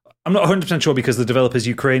 I'm not 100% sure because the developer's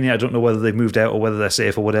Ukrainian. I don't know whether they've moved out or whether they're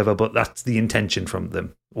safe or whatever, but that's the intention from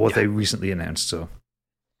them, or they recently announced. So,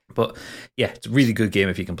 but yeah, it's a really good game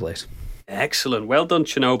if you can play it. Excellent. Well done,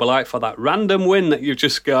 Chernobylite, for that random win that you've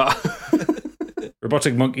just got.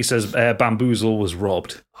 Robotic Monkey says Bamboozle was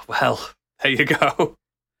robbed. Well, there you go.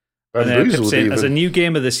 And, Pip saying, as a new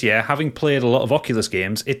gamer this year, having played a lot of Oculus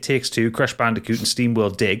games, It Takes Two, Crash Bandicoot, and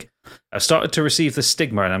SteamWorld Dig, I've started to receive the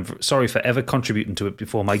stigma, and I'm sorry for ever contributing to it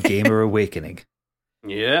before my gamer awakening.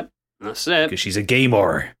 Yeah, that's it. Because she's a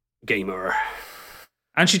gamer. Gamer.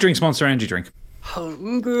 And she drinks Monster Energy drink.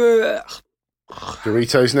 Doritos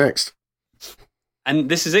next. And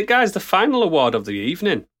this is it, guys, the final award of the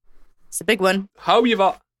evening. It's a big one. How you've...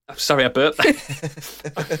 Sorry, I burped.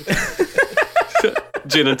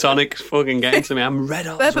 Gin and tonic fucking getting to me. I'm red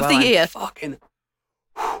hot. Burp of the year.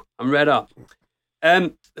 I'm red hot.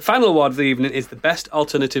 The final award of the evening is the Best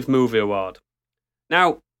Alternative Movie Award.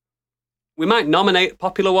 Now, we might nominate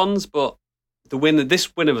popular ones, but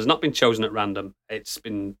this winner has not been chosen at random. It's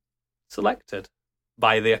been selected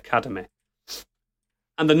by the Academy.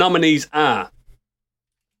 And the nominees are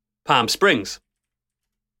Palm Springs,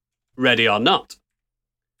 Ready or Not,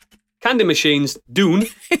 Candy Machines, Dune,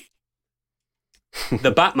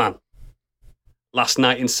 The Batman, Last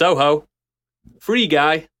Night in Soho, Free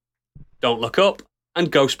Guy, Don't Look Up,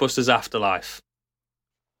 and Ghostbusters Afterlife.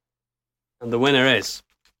 And the winner is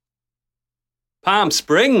Palm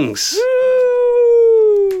Springs.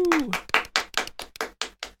 Woo!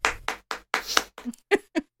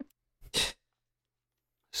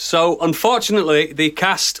 So, unfortunately, the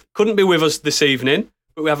cast couldn't be with us this evening,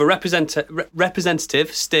 but we have a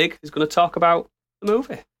representative, Stig, who's going to talk about the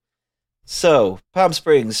movie. So, Palm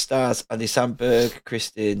Springs stars Andy Samberg,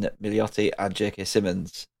 Kristen Milioti, and J.K.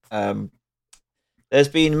 Simmons. There's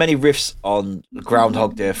been many riffs on the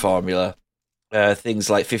Groundhog Day formula. Things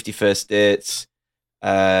like 50 First Dates,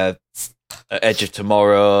 Edge of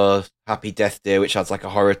Tomorrow, Happy Death Day, which has like a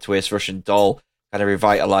horror twist, Russian Doll, kind of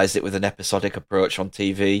revitalised it with an episodic approach on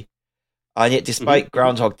TV. And yet, despite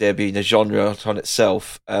Groundhog Day being a genre on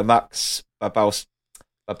itself, Max Babowska,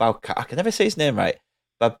 I can never say his name right,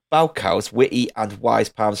 Babowska's witty and wise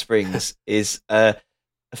Palm Springs is the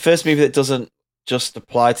first movie that doesn't just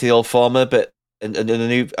apply to the old formula, but and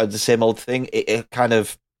the same old thing. It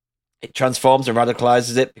transforms and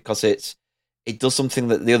radicalizes it because it does something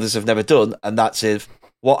that the others have never done, and that's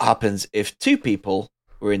what happens if two people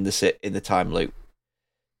were in the time loop.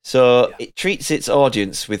 So it treats its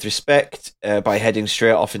audience with respect by heading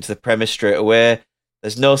straight off into the premise straight away.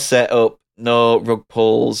 There's no setup, no rug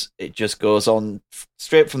pulls. It just goes on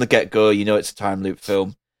straight from the get-go. You know it's a time loop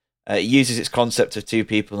film. It uses its concept of two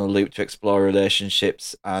people in a loop to explore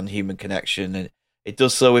relationships and human connection. And it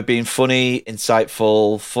does so with being funny,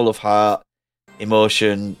 insightful, full of heart,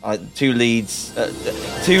 emotion. Two leads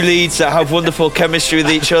that have wonderful chemistry with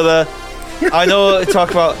each other. I know talk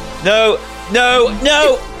about... No!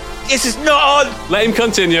 This is not on! Let him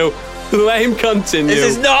continue.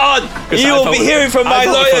 This is not on! You will be hearing from my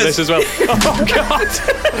lawyers! This as well. Oh, God!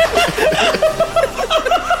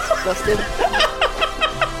 Lost him.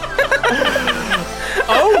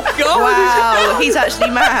 Oh, God! Wow, he's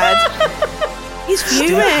actually mad. He's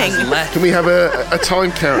fuming. Can we have a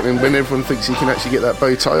time counting when everyone thinks he can actually get that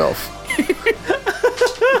bow tie off?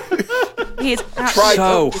 He is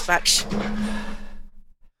absolutely back.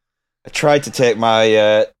 I tried to take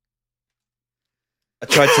my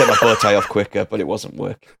bow tie off quicker, but it wasn't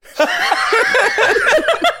working.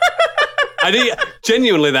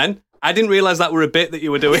 Genuinely then, I didn't realise that were a bit that you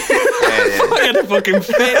were doing. I thought you had a fucking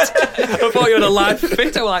fit. I thought you had a live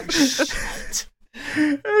fit. I was like, shit.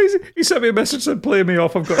 He sent me a message saying, play me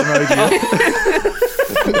off, I've got an idea.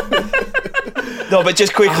 No, but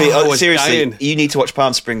just quickly, seriously, dying. you need to watch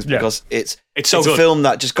Palm Springs because it's so good. A film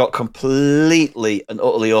that just got completely and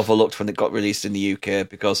utterly overlooked when it got released in the UK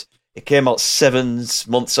because it came out 7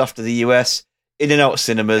 months after the US, in and out of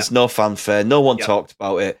cinemas, no fanfare, no one talked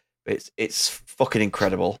about it. It's fucking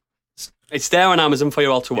incredible. It's there on Amazon for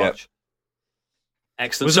you all to watch.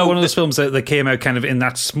 Excellent. Was it one of those films that came out kind of in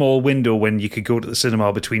that small window when you could go to the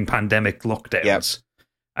cinema between pandemic lockdowns,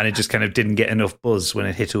 and it just kind of didn't get enough buzz when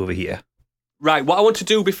it hit over here? Right, what I want to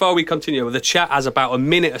do before we continue, the chat has about a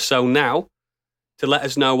minute or so now to let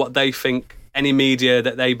us know what they think any media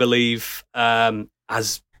that they believe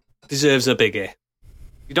deserves a biggie.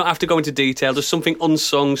 You don't have to go into detail. There's something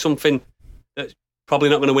unsung, something that's probably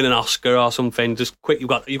not going to win an Oscar or something. Just quick, you've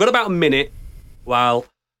got about a minute while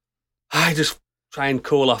I just try and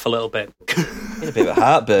cool off a little bit. A bit of a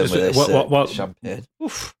heartburn with this champagne.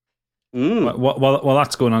 Oof. While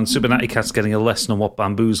that's going on, Super Natty Cat's getting a lesson on what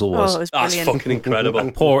bamboozle was. Oh, it was That's brilliant. fucking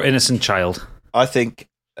incredible. Poor innocent child. I think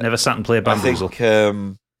Never sat and played bamboozle. I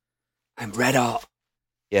think, I'm red hot.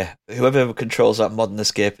 yeah, whoever controls that modern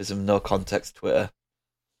escapism, no context Twitter,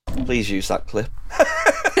 please use that clip.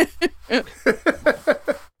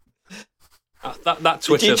 That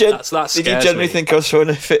Twitter, that's Did you generally think I was throwing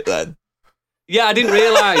a fit then? Yeah, I didn't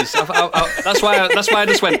realise. That's why I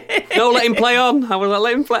just went, no, let him play on. I was like,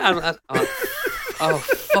 let him play. Oh,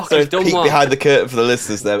 fuck, So he's done peek one. behind the curtain for the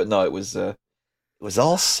listeners there, but no, it was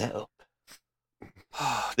all set up.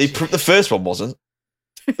 The first one wasn't.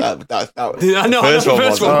 That Yeah, I know, the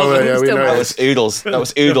first one wasn't. Oh, yeah, we Still know. That was Oodles. That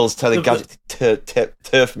was Oodles telling Gadget to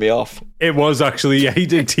turf me off. It was actually, yeah, he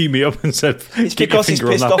did tee me up and said, It's "Get your because he's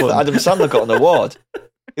finger on pissed that off button." that Adam Sandler got an award.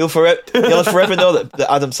 He'll forever know that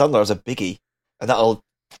Adam Sandler has a biggie, and that'll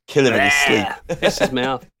kill him in his sleep. Pisses me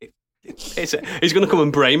off. He's going to come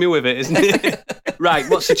and brain me with it, isn't he? Right,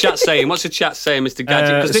 what's the chat saying? Mr.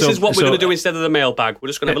 Gadget? Because this is what we're going to do instead of the mailbag. We're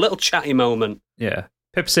just going to have a little chatty moment. Yeah.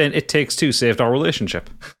 Pip saying It Takes Two saved our relationship.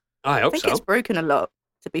 I I hope think so. it's broken a lot,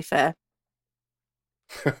 to be fair.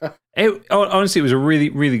 Honestly, it was a really,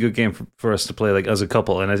 really good game for us to play like as a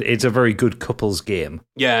couple, and it's a very good couples game.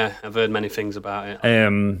 Yeah, I've heard many things about it.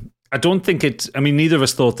 I don't think neither of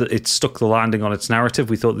us thought that it stuck the landing on its narrative.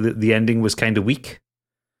 We thought that the ending was kind of weak.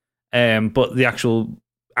 But the actual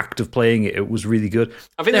act of playing it was really good.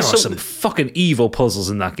 I think there there's are some fucking evil puzzles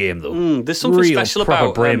in that game, though. There's something Real special proper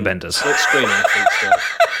about brain benders. split screen, I think so.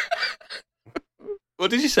 What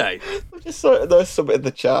did you say? I just saw there's something in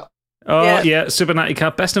the chat. Oh, yeah, Super Natty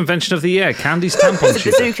Cat, best invention of the year. Candy's tampon The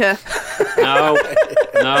shooter. bazooka.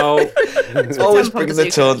 No. It's always Tampon bringing the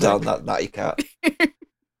bazooka. tone down, that Natty Cat.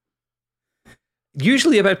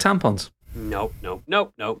 Usually about tampons. No.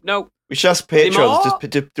 We should ask Anymore?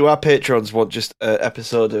 patrons. Do our patrons want just an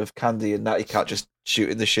episode of Candy and Natty Cat just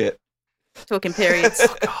shooting the shit? Talking periods.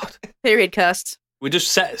 Oh, God. Period cast. We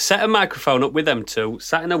just set a microphone up with them two,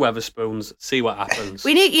 sat in the Weatherspoons, see what happens.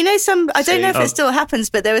 We need, I don't know if See? it still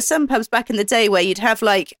happens, but there were some pubs back in the day where you'd have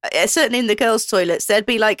certainly in the girls' toilets, there'd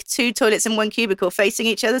be like 2 toilets in one cubicle facing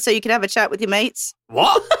each other, so you could have a chat with your mates.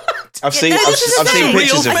 What? I've seen this is a thing.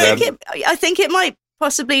 pictures of them. I think it might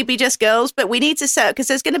possibly be just girls, but we need to set, because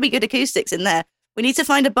there's going to be good acoustics in there. We need to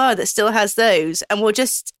find a bar that still has those, and we'll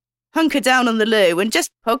just hunker down on the loo and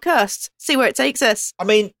just podcast, see where it takes us. I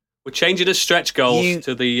mean, We're changing the stretch goals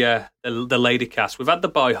to the lady cast. We've had the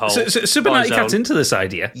boy hole. So Super boy Natty zone. Cat's into this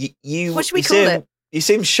idea. What should we call it? You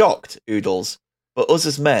seem shocked, Oodles, but us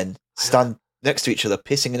as men stand next to each other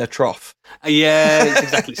pissing in a trough. Yeah, it's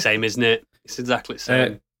exactly the same, isn't it? It's exactly the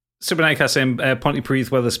same. Super Natty Cat saying Pontypridd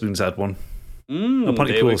Weatherspoons had one.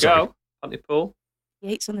 There we go. Pontypool.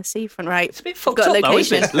 Yates on the seafront, right? It's a bit fucked Got up, a though,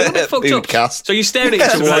 isn't it? location. A little bit fucked up. Foodcast. So you're staring at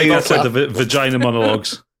each Super other. Natty like, Cat's like the vagina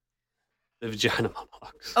monologues. The vagina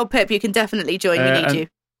monologues. Oh, Pip, you can definitely join. We need you.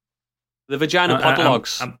 The vagina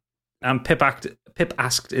monologues. And Pip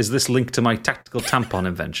asked, is this linked to my tactical tampon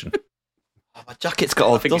invention? Oh, my jacket's got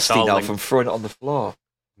all think it's dusty all now linked. from throwing it on the floor.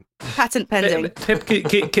 Patent pending. Pip, can you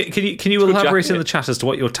Good elaborate jacket. in the chat as to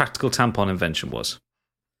what your tactical tampon invention was?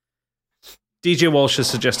 DJ Walsh has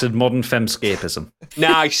suggested modern femscapism.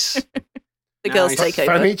 Nice. The girls Nice. take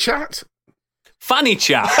over. Fanny chat. Fanny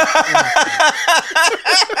chat.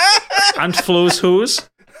 And Flo's hose.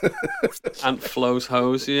 And Flo's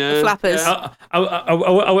hose, yeah. The flappers.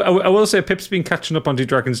 I will say Pip's been catching up on the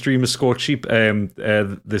Dragon's Dream of Scorched Sheep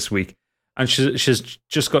this week. And she's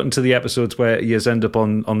just gotten to the episodes where you end up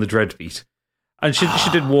on the Dreadbeat. And she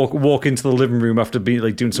did walk into the living room after being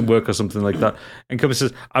like doing some work or something like that, and comes and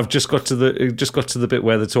says, "I've just got to the bit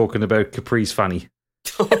where they're talking about Capri's fanny."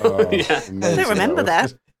 Oh, Yeah. I don't remember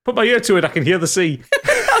that. Put my ear to it, I can hear the sea.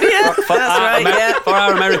 Oh, yeah. That's right, yeah. For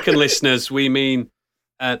our American listeners, we mean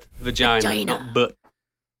vagina, Vagina. not butt.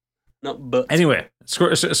 Not butt. Anyway,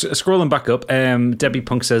 scrolling back up, Debbie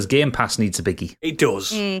Punk says Game Pass needs a biggie. It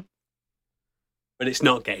does, Mm. but it's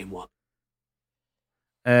not getting one.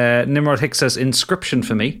 Nimrod Hicks says Inscription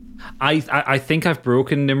for me. I think I've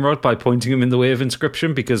broken Nimrod by pointing him in the way of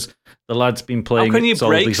Inscription because the lad's been playing. How can you it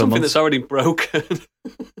solidly break for something months. that's already broken?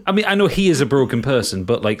 I mean, I know he is a broken person,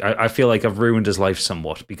 but like I feel like I've ruined his life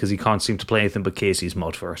somewhat because he can't seem to play anything but Casey's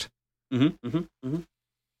mod for it.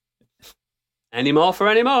 Any more for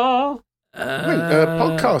any more? I think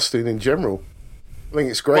podcasting in general. I think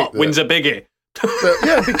it's great. What, wins a biggie? But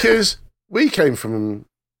yeah, because we came from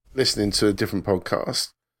listening to a different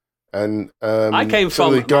podcast, and I came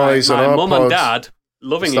some from of the guys my on our mum and pods dad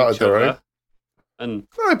loving started each their other. own. And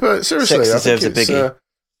No, but seriously, Sex I deserves think a it's, biggie.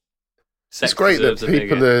 it's great that deserves a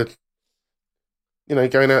people biggie. are,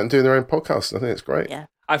 going out and doing their own podcasts. I think it's great. Yeah.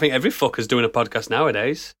 I think every fucker's doing a podcast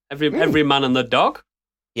nowadays. Every man and the dog.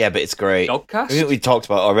 Yeah, but it's great. Dogcast. I think we talked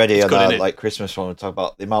about already It's on good, our innit? Christmas one. We talked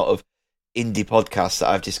about the amount of indie podcasts that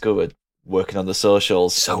I've discovered working on the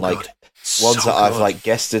socials, So and good. ones So that I've good.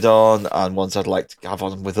 guested on, and ones I'd like to have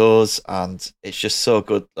on with us, and it's just so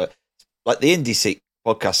good. Like the indie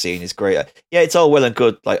podcast scene is great. Yeah, it's all well and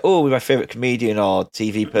good. Like, oh, my favorite comedian or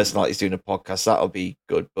TV personality is doing a podcast. That'll be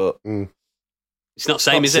good, but It's not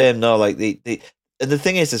same, not is same, it? No, like and the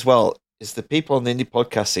thing is as well is the people on the indie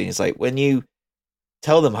podcast scene is like when you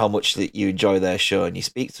tell them how much that you enjoy their show and you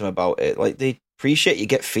speak to them about it, like they appreciate. You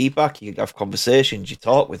get feedback, you have conversations, you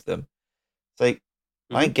talk with them. It's like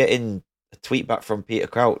I ain't getting a tweet back from Peter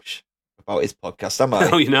Crouch about his podcast, am I?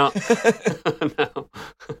 No, you're not.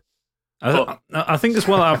 No. I think as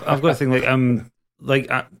well. I've got a thing one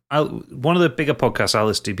of the bigger podcasts I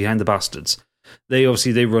listen to, Behind the Bastards. They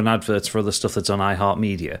run adverts for other stuff that's on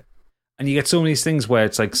iHeartMedia, and you get so many things where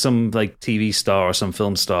it's like some like TV star or some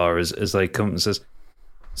film star is like comes and says,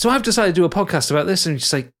 "So I've decided to do a podcast about this," and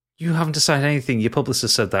it's like you haven't decided anything. Your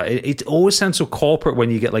publicist said that. It always sounds so corporate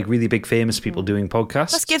when you get like really big famous people doing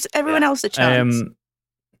podcasts. This gives everyone else a chance.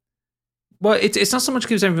 Well, it's not so much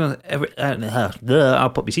gives everyone. I'll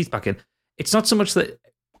put my teeth back in. It's not so much that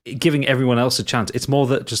giving everyone else a chance. It's more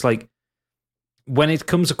that just like when it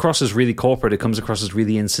comes across as really corporate, it comes across as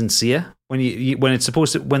really insincere. When it's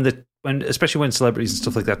supposed to when especially when celebrities and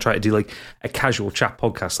stuff like that try to do like a casual chat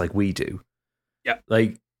podcast like we do. Yeah,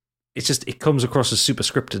 like it's just it comes across as super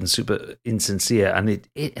scripted and super insincere, and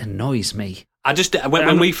it annoys me. I just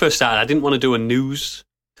when we first started, I didn't want to do a news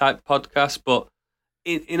type podcast, but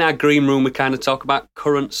in our green room, we kind of talk about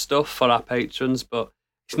current stuff for our patrons, but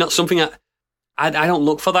it's not something I don't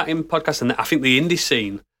look for that in podcasts. And I think the indie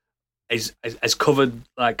scene has covered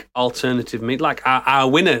like alternative media. Like our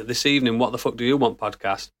winner this evening, What the Fuck Do You Want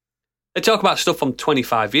podcast. They talk about stuff from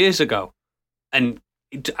 25 years ago. And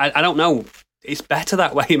I don't know. It's better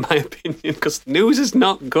that way, in my opinion, because news is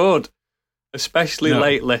not good, especially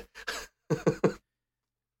lately.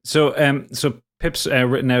 So Pip's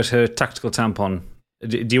written out her tactical tampon.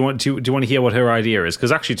 Do you want to hear what her idea is?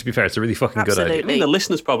 Because actually, to be fair, it's a really fucking good idea. I mean, the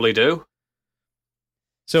listeners probably do.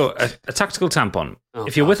 So a tactical tampon. Oh,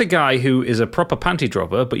 if you're with a guy who is a proper panty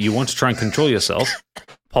dropper, but you want to try and control yourself,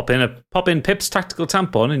 pop in Pip's tactical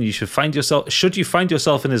tampon, and should you find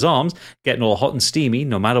yourself in his arms, getting all hot and steamy,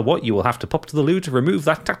 no matter what, you will have to pop to the loo to remove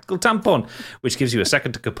that tactical tampon, which gives you a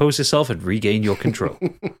second to compose yourself and regain your control.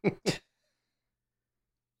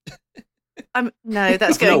 No,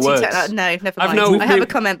 that's going no too words. No, never mind. I have a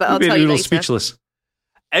comment, but I'll tell you later. Speechless.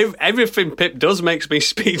 Everything Pip does makes me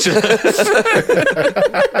speechless.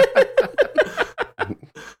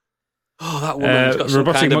 Oh, that woman's got some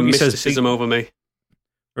Robotic kind of Monkey says mysticism over me.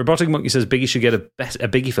 Robotic Monkey says Biggie should get a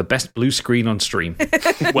Biggie for best blue screen on stream.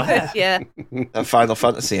 Where? Yeah. That Final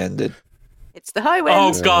Fantasy ended. It's the High Wind.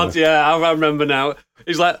 Oh, God, yeah, I remember now.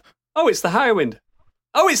 He's like, oh, it's the High Wind.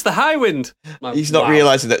 Oh, it's the High Wind. Like, He's not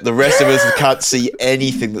realising that the rest of us can't see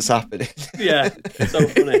anything that's happening. Yeah, so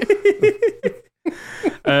funny.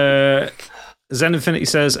 Zen Infinity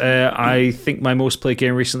says, I think my most played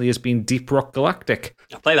game recently has been Deep Rock Galactic.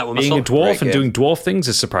 I play that with my Being a son. dwarf and doing dwarf things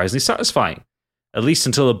is surprisingly satisfying. At least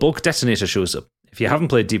until a bulk detonator shows up. If you haven't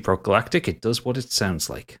played Deep Rock Galactic, it does what it sounds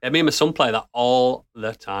like. Yeah, me and my son play that all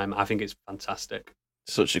the time. I think it's fantastic.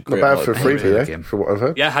 Such a Not great bad for free, really yeah, for what I've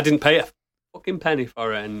heard. Yeah, I didn't pay a fucking penny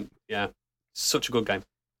for it, and yeah, such a good game.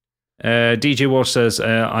 DJ Walsh says,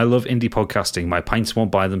 I love indie podcasting. My pints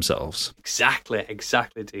won't buy themselves. Exactly,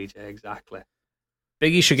 DJ, exactly.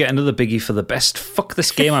 Biggie should get another Biggie for the best fuck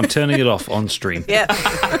this game, I'm turning it off on stream. Yeah.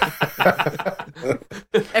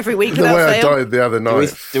 Every week The without way I fail. died the other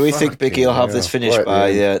night. Do we think Biggie will have this finished Right, by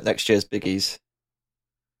yeah. next year's Biggies?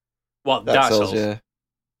 What, Dark Souls? Yeah.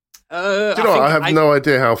 Do you know what? I have no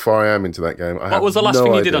idea how far I am into that game. What was the last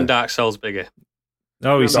thing you did on Dark Souls, Biggie?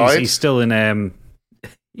 Oh, he's still in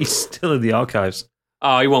he's still in the archives.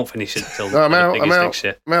 Oh, he won't finish it until No, I'm out. Biggies next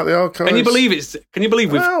year. I'm out the archives. Can you believe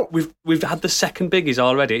we've had the second Biggies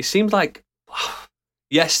already? It seems like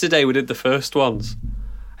yesterday we did the first ones.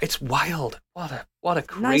 It's wild. What a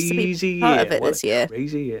Nice to be crazy part year. of it What this a year.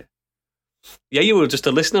 Crazy year. Yeah, you were just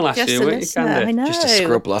a listener last Just year, a weren't listener, you, Candy? I know. Just a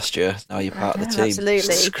scrub last year. Now you're part of the team.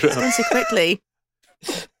 Absolutely. Scrub. It's gone so quickly.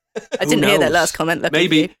 I Who didn't hear that knows? last comment. Lucky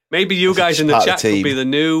for you. Maybe you guys in the Part of chat the could team. be the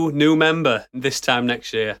new member this time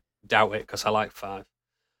next year. Doubt it, because I like 5.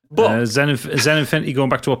 But Zen Infinity, going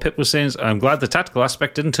back to what Pip was saying, I'm glad the tactical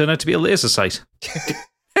aspect didn't turn out to be a laser sight.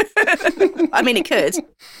 I mean, it could.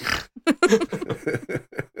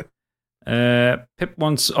 Pip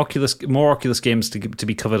wants more Oculus games to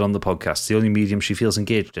be covered on the podcast. The only medium she feels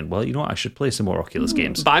engaged in. Well, you know what? I should play some more Oculus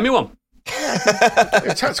games. buy me one.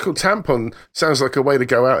 A tactical tampon sounds like a way to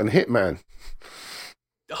go out and hit man.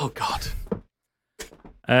 Oh, God.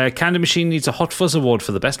 Candy Machine needs a Hot Fuzz award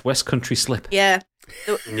for the best West Country slip. Yeah.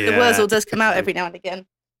 The Wurzel does come out every now and again.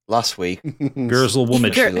 Last week. Girls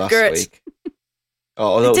woman. Gert. Last week.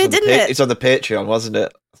 Oh, no, It did, didn't it? It's on the Patreon, wasn't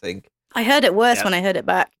it? I think. I heard it worse Yeah. when I heard it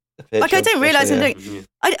back. The Like, I Patreon don't realise I'm special, doing...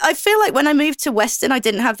 I feel like when I moved to Western, I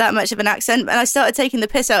didn't have that much of an accent, and I started taking the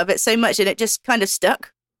piss out of it so much, and it just kind of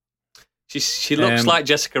stuck. She looks like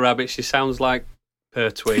Jessica Rabbit. She sounds like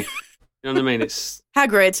Pertwee. You know what I mean? It's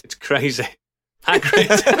Hagrid. crazy.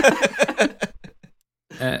 Hagrid.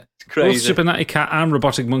 Both crazy. Super Natty Cat and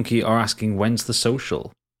Robotic Monkey are asking, when's the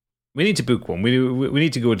social? We need to book one. We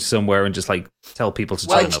need to go to somewhere and just like tell people to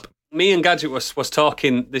turn up. Me and Gadget was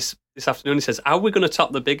talking this afternoon. He says, "Are we going to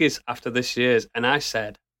top the Biggies after this year's?" And I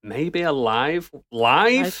said, "Maybe a live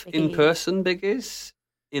in person Biggies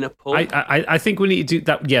in a pub." I think we need to do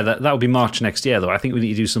that. Yeah, that would be March next year, though. I think we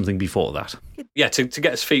need to do something before that. Yeah, to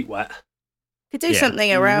get his feet wet. Could do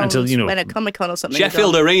something around Until, when a Comic-Con or something.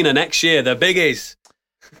 Sheffield Arena next year, the Biggies.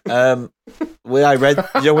 When I read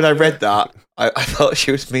that, I thought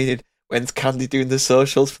she was meaning, when's Candy doing the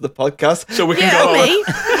socials for the podcast? So we can go. me.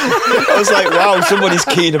 I was like, wow, somebody's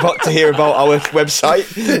keen to hear about our website.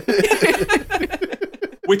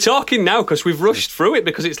 We're talking now because we've rushed through it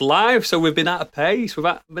because it's live, so we've been out of pace. We've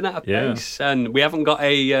been out of pace, and we haven't got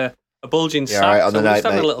a bulging Yeah, sack. all right on so the we're night, just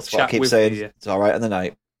having mate. a little That's what I chat keep with saying. you. It's all right on the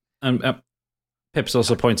night. And Pip's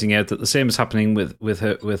also pointing out that the same is happening with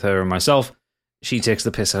her and myself. she takes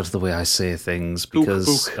the piss out of the way I say things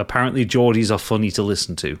because apparently Geordies are funny to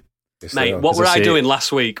listen to. Yes, they Mate, are. what were As I I say- doing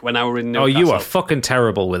last week when I were in Newcastle? Oh, you are fucking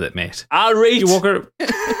terrible with it, mate. I'll read.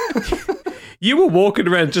 You were walking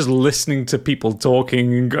around just listening to people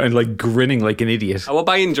talking and like grinning like an idiot. I was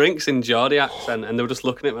buying drinks in Geordie accent, and they were just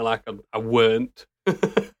looking at me like I weren't.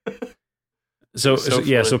 So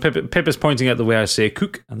funny. Pip is pointing out the way I say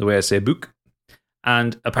cook and the way I say book.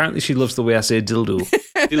 And apparently she loves the way I say dildo.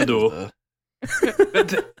 Dildo.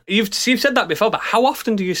 But you've said that before, but how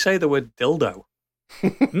often do you say the word dildo?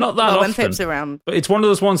 Not that Oh, when often. Pip's around. But it's one of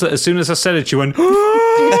those ones that as soon as I said it, she went,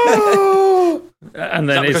 and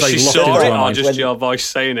then Is that it's because like she locked saw into it, her or mind. just your voice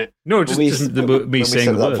saying it? No, just me when we saying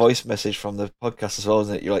sent the that word. voice message from the podcast as well,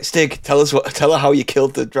 isn't it? You're like, Stig, tell her how you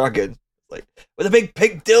killed the dragon. Like, with a big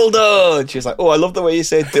pink dildo. And she was like, oh, I love the way you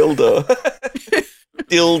say dildo.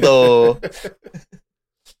 Dildo. It's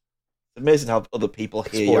amazing how other people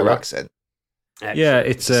hear your Spoiler. accent. Yeah,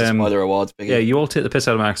 it's This is Spoiler Awards. Biggie. yeah. You all take the piss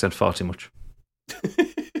out of my accent far too much.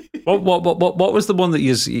 What was the one that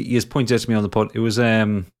you pointed out to me on the pod? It was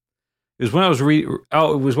when I was it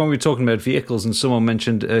was when we were talking about vehicles and someone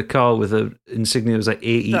mentioned a car with an insignia that was like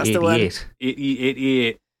That's the one. 88.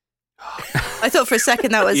 88. I thought for a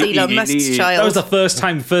second that was Elon Musk's child. That was the first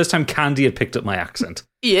time Candy had picked up my accent.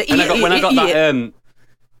 Yeah, When I got that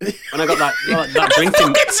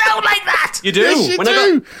drinking, sound like that. you do. Yes, you when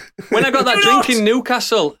do. I got that drink in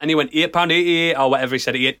Newcastle, and he went £8.88 or whatever he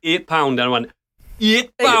said. He had £8, and I went £8.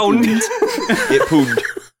 It pooned.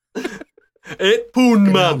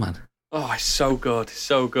 £8, man. man. Oh, it's so good,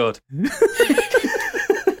 so good.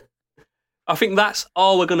 I think that's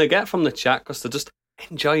all we're gonna get from the chat because they're just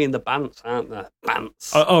enjoying the bants, aren't they?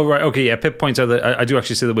 Bants. Oh, right, okay, yeah. Pip points out that I do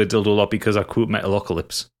actually say the word dildo a lot because I quote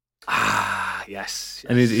Metalocalypse. Ah, yes.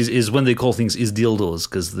 And it is when they call things is dildos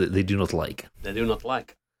because they do not like. They do not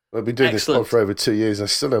like. I've been doing Excellent. this pod for over 2 years. I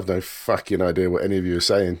still have no fucking idea what any of you are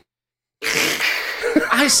saying.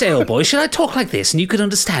 I say, oh boy, should I talk like this and you could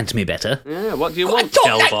understand me better? Yeah, what do you want,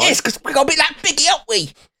 Gelboy? because we're going to be like Biggie, aren't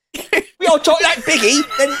we? We all talk like Biggie,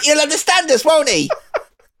 then he'll understand us, won't he?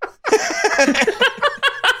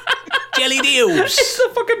 Jelly deals. It's the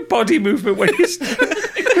fucking body movement when you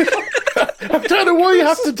I don't know why you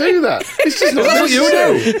have to do that. It's just not That's what you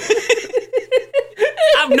necessary.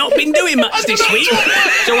 I've not been doing much this week,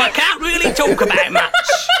 so I can't really talk about much.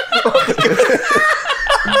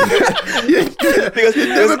 You'd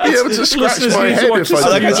never be able to scratch Listeners my need to head watch if this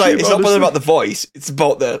I I did think it's that. like, it's not bothered about the voice, it's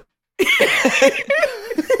about the...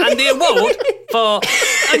 And the award for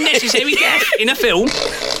unnecessary death in a film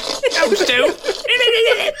goes to...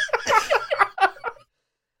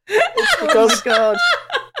 Oh my god.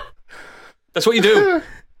 That's what you do.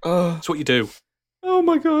 That's what you do. Oh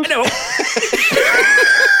my god. Hello.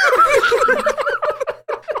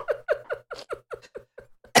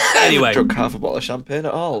 Anyway, drunk half a bottle of champagne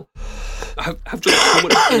at all. I've drunk so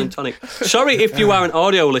much gin and tonic. Sorry if you are an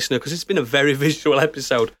audio listener, because it's been a very visual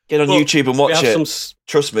episode. Get on But YouTube and we watch have it. some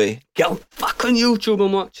Trust me. Get on fucking YouTube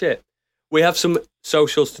and watch it. We have some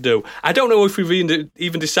socials to do. I don't know if we've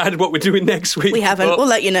even decided what we're doing next week. We haven't. but We'll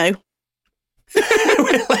let you know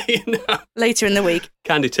we'll let you know. later in the week.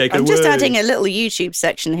 Candy, take it I'm away. just adding a little YouTube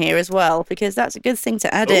section here as well because that's a good thing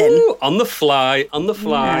to add in. Ooh, on the fly.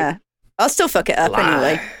 Yeah. I'll still fuck it up Fly.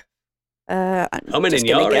 anyway. I'm Coming just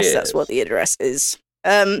in gonna your guess ears. that's what the address is.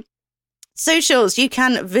 Socials, you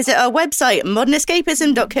can visit our website,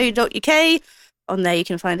 modernescapism.co.uk. On there you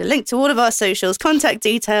can find a link to all of our socials, contact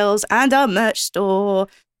details, and our merch store.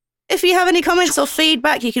 If you have any comments or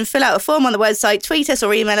feedback, you can fill out a form on the website, tweet us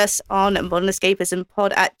or email us on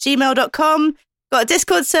modernescapismpod@gmail.com. Got a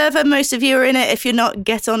Discord server, most of you are in it. If you're not,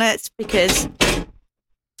 get on it because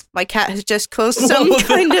my cat has just caused some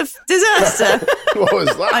kind of disaster. What was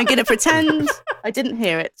that? I'm going to pretend I didn't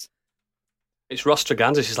hear it. It's Ross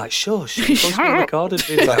Treganza. She's like, shush. It's supposed to be recorded Is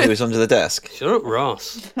that video. who was under the desk? Shut up,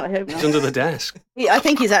 Ross. I hope He's not. under the desk. I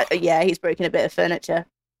think he's he's broken a bit of furniture.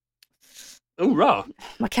 Oh, Ross.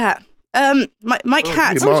 My cat. My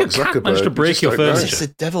cat. Hey, Mark How's your cat Zuckerberg, managed to you break just your don't know. furniture? It's a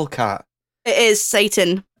devil cat. It is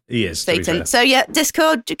Satan. He is. to be Satan. fair. So yeah,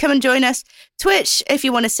 Discord, come and join us. Twitch, if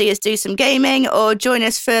you want to see us do some gaming or join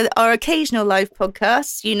us for our occasional live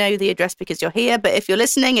podcasts. You know the address because you're here, but if you're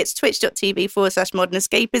listening, it's twitch.tv/modern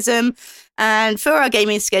escapism. And for our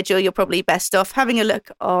gaming schedule, you're probably best off having a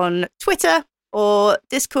look on Twitter or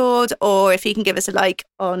Discord, or if you can give us a like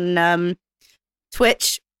on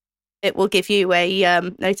Twitch, it will give you a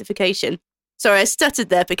notification. Sorry, I stuttered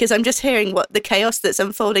there because I'm just hearing what the chaos that's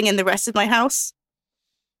unfolding in the rest of my house.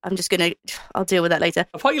 I'll deal with that later.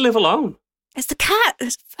 I thought you live alone. It's the cat.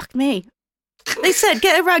 Fuck me. They said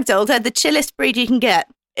get a ragdoll. They're the chillest breed you can get.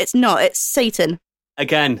 It's not. It's Satan.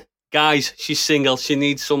 Again, guys, she's single. She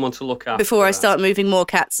needs someone to look after. Before I start moving more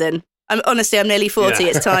cats in. I'm nearly 40. Yeah.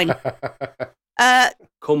 It's time.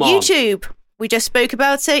 Come on. YouTube. We just spoke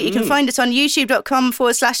about it. You can find us on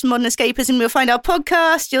youtube.com/Modern Escapism. You'll find our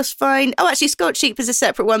podcast. You'll find... Oh, actually, Scotch Sheep is a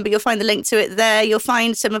separate one, but you'll find the link to it there. You'll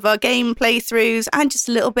find some of our game playthroughs and just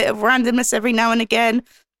a little bit of randomness every now and again.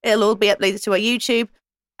 It'll all be uploaded to our YouTube.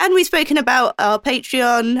 And we've spoken about our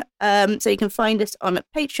Patreon. So you can find us on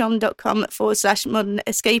patreon.com/Modern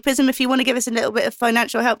Escapism if you want to give us a little bit of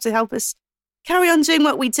financial help to help us carry on doing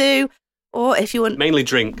what we do. Or if you want... Mainly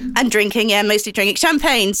drink. And drinking, yeah, mostly drinking.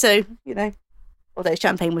 Champagne, so, you know... Although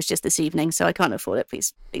champagne was just this evening, so I can't afford it.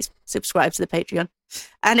 Please subscribe to the Patreon.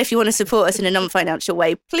 And if you want to support us in a non-financial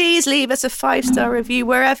way, please leave us a 5-star review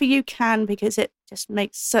wherever you can, because it just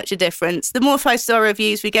makes such a difference. The more 5-star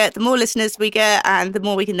reviews we get, the more listeners we get, and the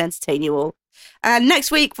more we can entertain you all. And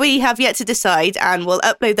next week, we have yet to decide, and we'll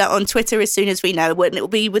upload that on Twitter as soon as we know, and it will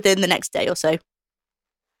be within the next day or so.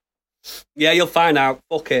 Yeah, you'll find out.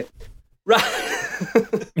 Fuck it. Right.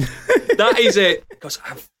 That is it. Because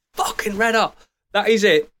I'm fucking red hot. That is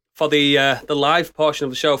it for the live portion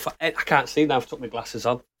of the show. I can't see now. I've took my glasses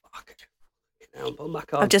on. Fuck it. Now put them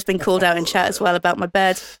back on. I've just been called out in chat as well about my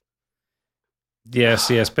bed. Yes.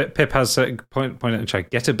 Pip has point out in chat.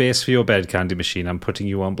 Get a base for your bed, Candy Machine. I'm putting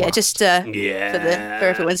you on blast. Yeah, just for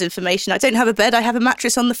everyone's information. I don't have a bed. I have a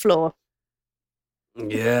mattress on the floor.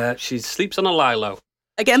 Yeah, she sleeps on a lilo.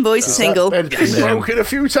 Again, boys, are single. That bed's been broken a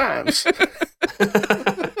few times.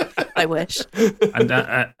 I wish.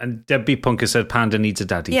 And Debbie Punker said Panda needs a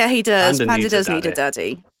daddy. Yeah, he does. Panda needs does a need a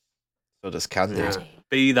daddy. So does Candy. Yeah.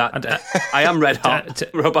 Be that. I am red hot.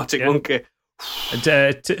 Robotic monkey.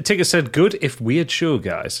 Tigger said, good if weird show,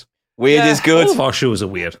 guys. Weird is good. All of our shows are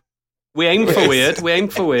weird. We aim for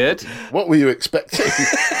weird. What were you expecting?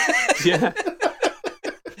 Yeah.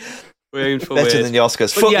 We aim for Better weird. than the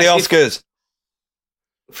Oscars. But Fuck yes, the Oscars.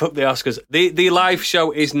 Fuck the Oscars. The live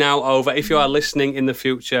show is now over. If you are listening in the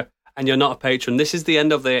future and you're not a patron, this is the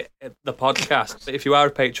end of the podcast. But if you are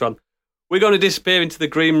a patron, we're going to disappear into the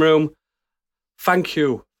green room. Thank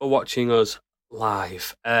you for watching us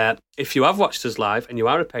live. If you have watched us live and you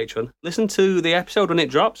are a patron, listen to the episode when it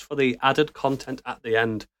drops for the added content at the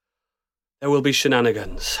end. There will be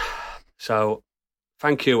shenanigans. So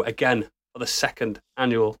thank you again for the second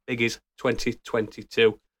annual Biggies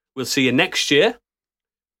 2022. We'll see you next year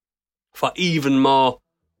for even more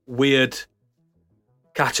weird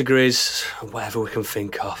categories, whatever we can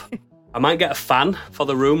think of. I might get a fan for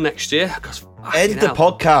the room next year. End the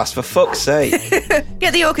podcast, for fuck's sake.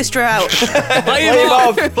 Get the orchestra out. Play him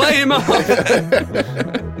off. Play him off.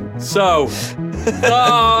 So,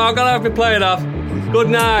 I'm going to have to play it off. Good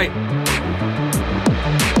night.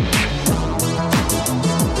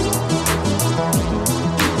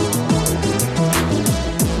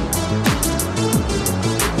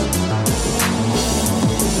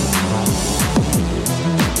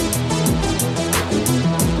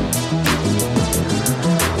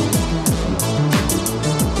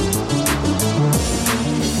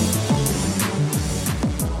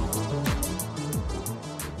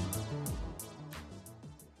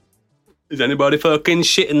 Is anybody fucking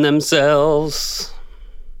shitting themselves?